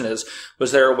question is,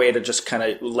 was there a way to just kind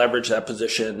of leverage that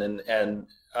position and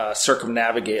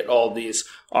circumnavigate all these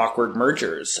awkward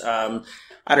mergers? I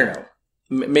don't know.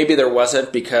 maybe there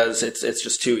wasn't because it's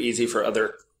just too easy for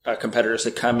other competitors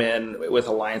to come in with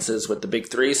alliances with the big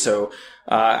three. So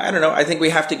I don't know. I think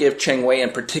we have to give Cheng Wei in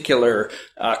particular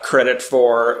credit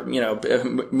for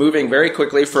moving very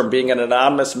quickly from being an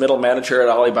anonymous middle manager at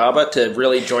Alibaba to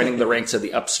really joining the ranks of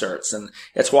the upstarts, and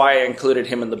it's why I included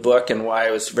him in the book and why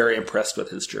I was very impressed with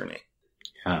his journey.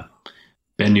 Yeah.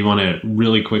 Ben, do you want to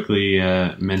really quickly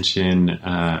mention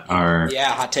our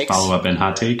hot takes? Follow-up and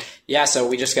hot take? Yeah, so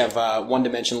we just have One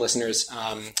Dimension listeners.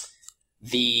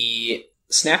 The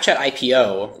Snapchat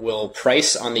IPO will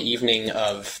price on the evening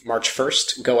of March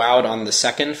 1st, go out on the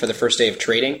 2nd for the first day of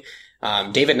trading.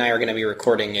 David and I are going to be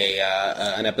recording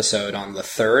an episode on the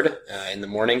 3rd in the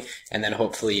morning, and then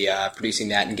hopefully producing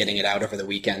that and getting it out over the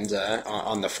weekend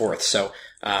on the 4th. So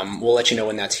we'll let you know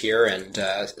when that's here, and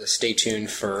stay tuned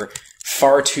for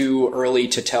far too early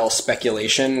to tell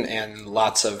speculation and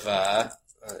lots of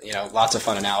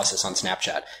fun analysis on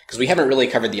Snapchat, because we haven't really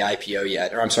covered the IPO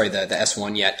yet, or I'm sorry, the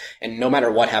S1 yet. And no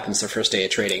matter what happens the first day of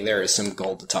trading, there is some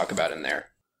gold to talk about in there.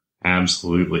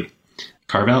 Absolutely.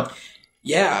 Carve out?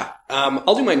 Yeah.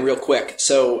 I'll do mine real quick.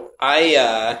 So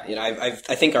I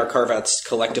think our carve outs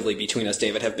collectively between us,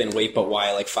 David, have been wait but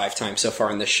why like 5 times so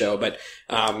far in this show. But,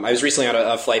 I was recently on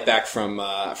a flight back from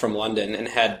London and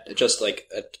had just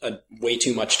like a way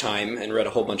too much time and read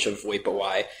a whole bunch of wait but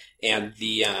why. And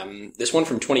this one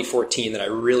from 2014 that I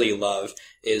really love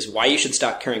is Why You Should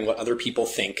Stop Caring What Other People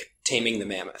Think, Taming the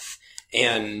Mammoth.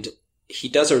 And he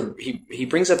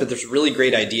brings up this really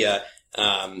great idea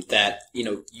that,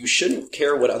 you shouldn't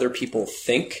care what other people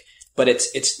think, but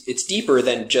it's deeper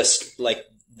than just like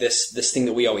this thing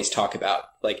that we always talk about.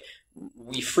 Like,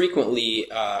 we frequently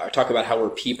talk about how we're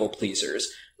people pleasers,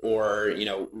 or,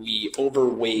 we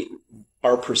overweight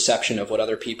our perception of what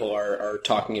other people are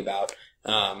talking about,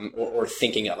 or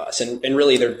thinking of us. And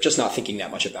really, they're just not thinking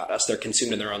that much about us. They're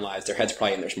consumed in their own lives. Their head's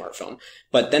probably in their smartphone.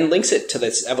 But then links it to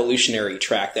this evolutionary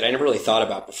track that I never really thought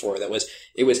about before. It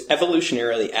was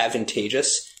evolutionarily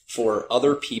advantageous for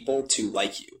other people to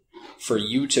like you, for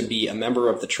you to be a member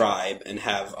of the tribe and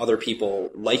have other people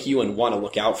like you and want to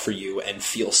look out for you and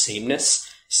feel sameness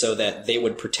so that they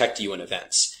would protect you in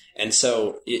events. And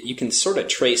so you can sort of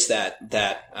trace that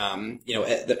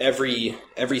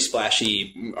every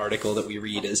splashy article that we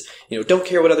read is, don't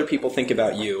care what other people think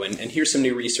about you. And here's some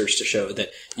new research to show that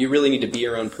you really need to be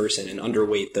your own person and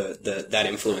underweight that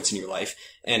influence in your life.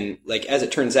 And like, as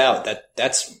it turns out,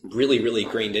 that's really, really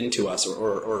grained into us,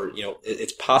 or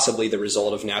it's possibly the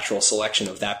result of natural selection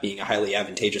of that being a highly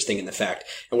advantageous thing in the fact.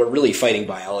 And we're really fighting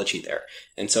biology there.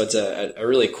 And so it's a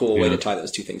really cool way to tie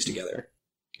those two things together.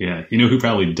 Yeah, who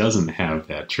probably doesn't have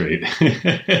that trait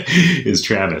is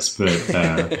Travis,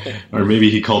 but or maybe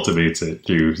he cultivates it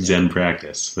through Zen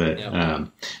practice. But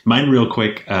mine, real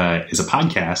quick, is a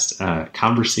podcast,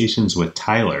 Conversations with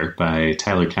Tyler by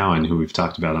Tyler Cowen, who we've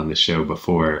talked about on this show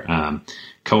before,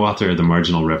 co-author of the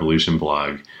Marginal Revolution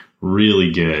blog.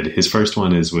 Really good. His first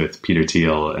one is with Peter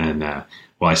Thiel, and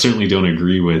I certainly don't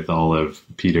agree with all of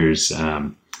Peter's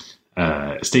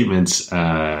statements.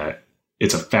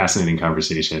 It's a fascinating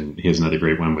conversation. He has another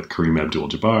great one with Kareem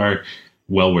Abdul-Jabbar.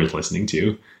 Well worth listening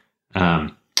to.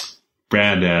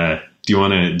 Brad, do you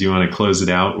want to close it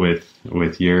out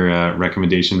with your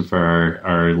recommendation for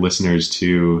our listeners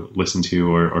to listen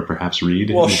to or perhaps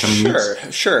read in the coming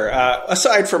weeks? Sure.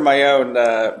 Aside from my own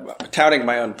touting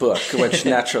my own book, which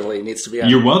naturally needs to be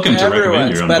on you're welcome to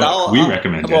recommend your own book. We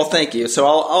recommend it. Well, thank you. So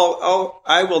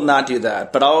I will not do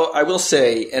that, but I will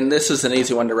say, and this is an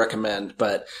easy one to recommend,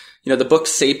 but the book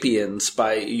 *Sapiens*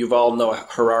 by Yuval Noah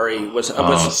Harari was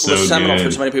seminal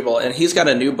for so many people, and he's got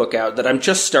a new book out that I'm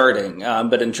just starting,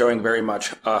 but enjoying very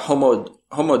much.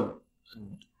 Homo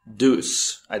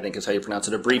Deus, I think is how you pronounce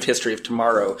it, A Brief History of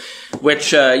Tomorrow,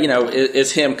 which,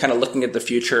 is him kind of looking at the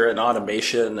future and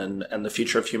automation and the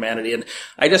future of humanity. And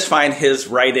I just find his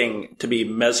writing to be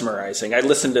mesmerizing. I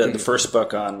listened to the first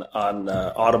book on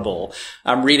Audible.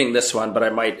 I'm reading this one, but I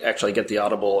might actually get the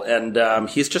Audible. And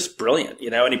he's just brilliant,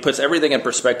 and he puts everything in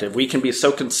perspective. We can be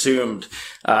so consumed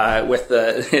with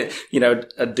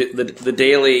the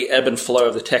daily ebb and flow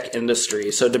of the tech industry.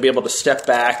 So to be able to step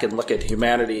back and look at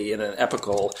humanity in an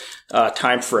epical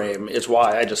time frame is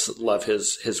why I just love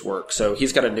his work. So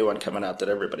he's got a new one coming out that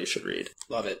everybody should read.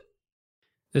 Love it.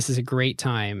 This is a great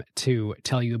time to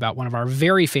tell you about one of our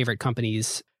very favorite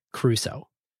companies, Crusoe.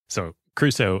 So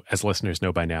Crusoe, as listeners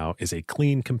know by now, is a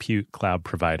clean compute cloud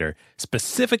provider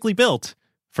specifically built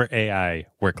for AI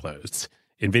workloads.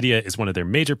 NVIDIA is one of their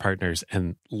major partners,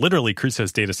 and literally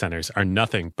Crusoe's data centers are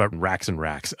nothing but racks and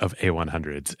racks of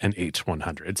A100s and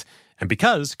H100s. And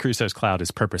because Crusoe's cloud is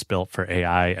purpose-built for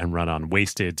AI and run on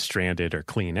wasted, stranded, or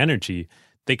clean energy,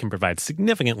 they can provide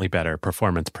significantly better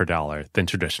performance per dollar than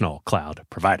traditional cloud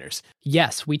providers.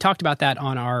 Yes, we talked about that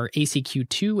on our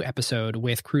ACQ2 episode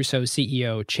with Crusoe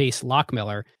CEO Chase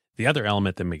Lockmiller. The other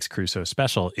element that makes Crusoe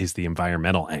special is the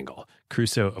environmental angle.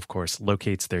 Crusoe, of course,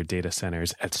 locates their data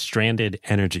centers at stranded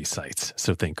energy sites.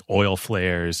 So think oil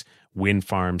flares, wind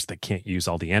farms that can't use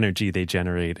all the energy they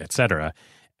generate, etc.,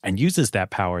 and uses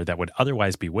that power that would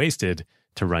otherwise be wasted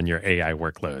to run your AI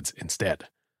workloads instead.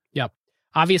 Yep.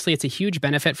 Obviously, it's a huge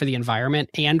benefit for the environment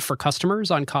and for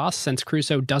customers on costs since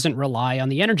Crusoe doesn't rely on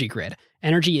the energy grid.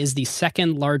 Energy is the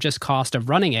second largest cost of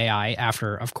running AI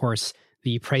after, of course,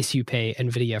 the price you pay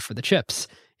NVIDIA for the chips.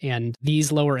 And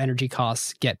these lower energy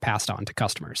costs get passed on to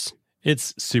customers.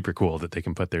 It's super cool that they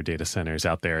can put their data centers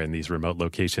out there in these remote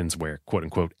locations where, quote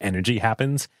unquote, energy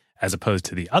happens, as opposed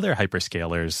to the other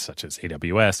hyperscalers such as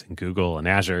AWS and Google and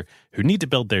Azure, who need to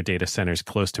build their data centers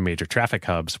close to major traffic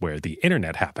hubs where the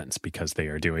internet happens because they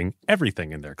are doing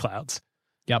everything in their clouds.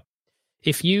 Yep.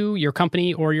 If you, your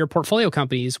company, or your portfolio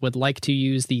companies would like to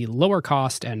use the lower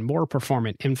cost and more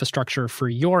performant infrastructure for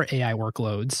your AI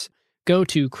workloads, go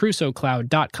to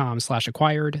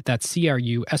crusoecloud.com/acquired. That's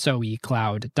CRUSOE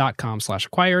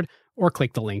cloud.com/acquired, or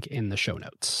click the link in the show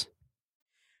notes.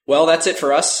 Well, that's it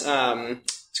for us.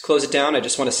 To close it down, I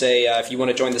just want to say, if you want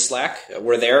to join the Slack,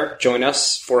 we're there. Join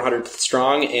us, 400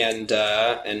 strong, and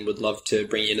would love to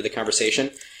bring you into the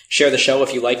conversation. Share the show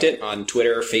if you liked it on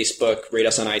Twitter, Facebook, rate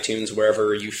us on iTunes,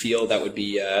 wherever you feel that would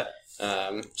be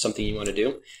something you want to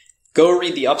do. Go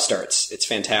read the Upstarts. It's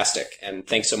fantastic. And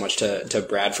thanks so much to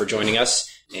Brad for joining us,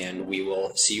 and we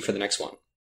will see you for the next one.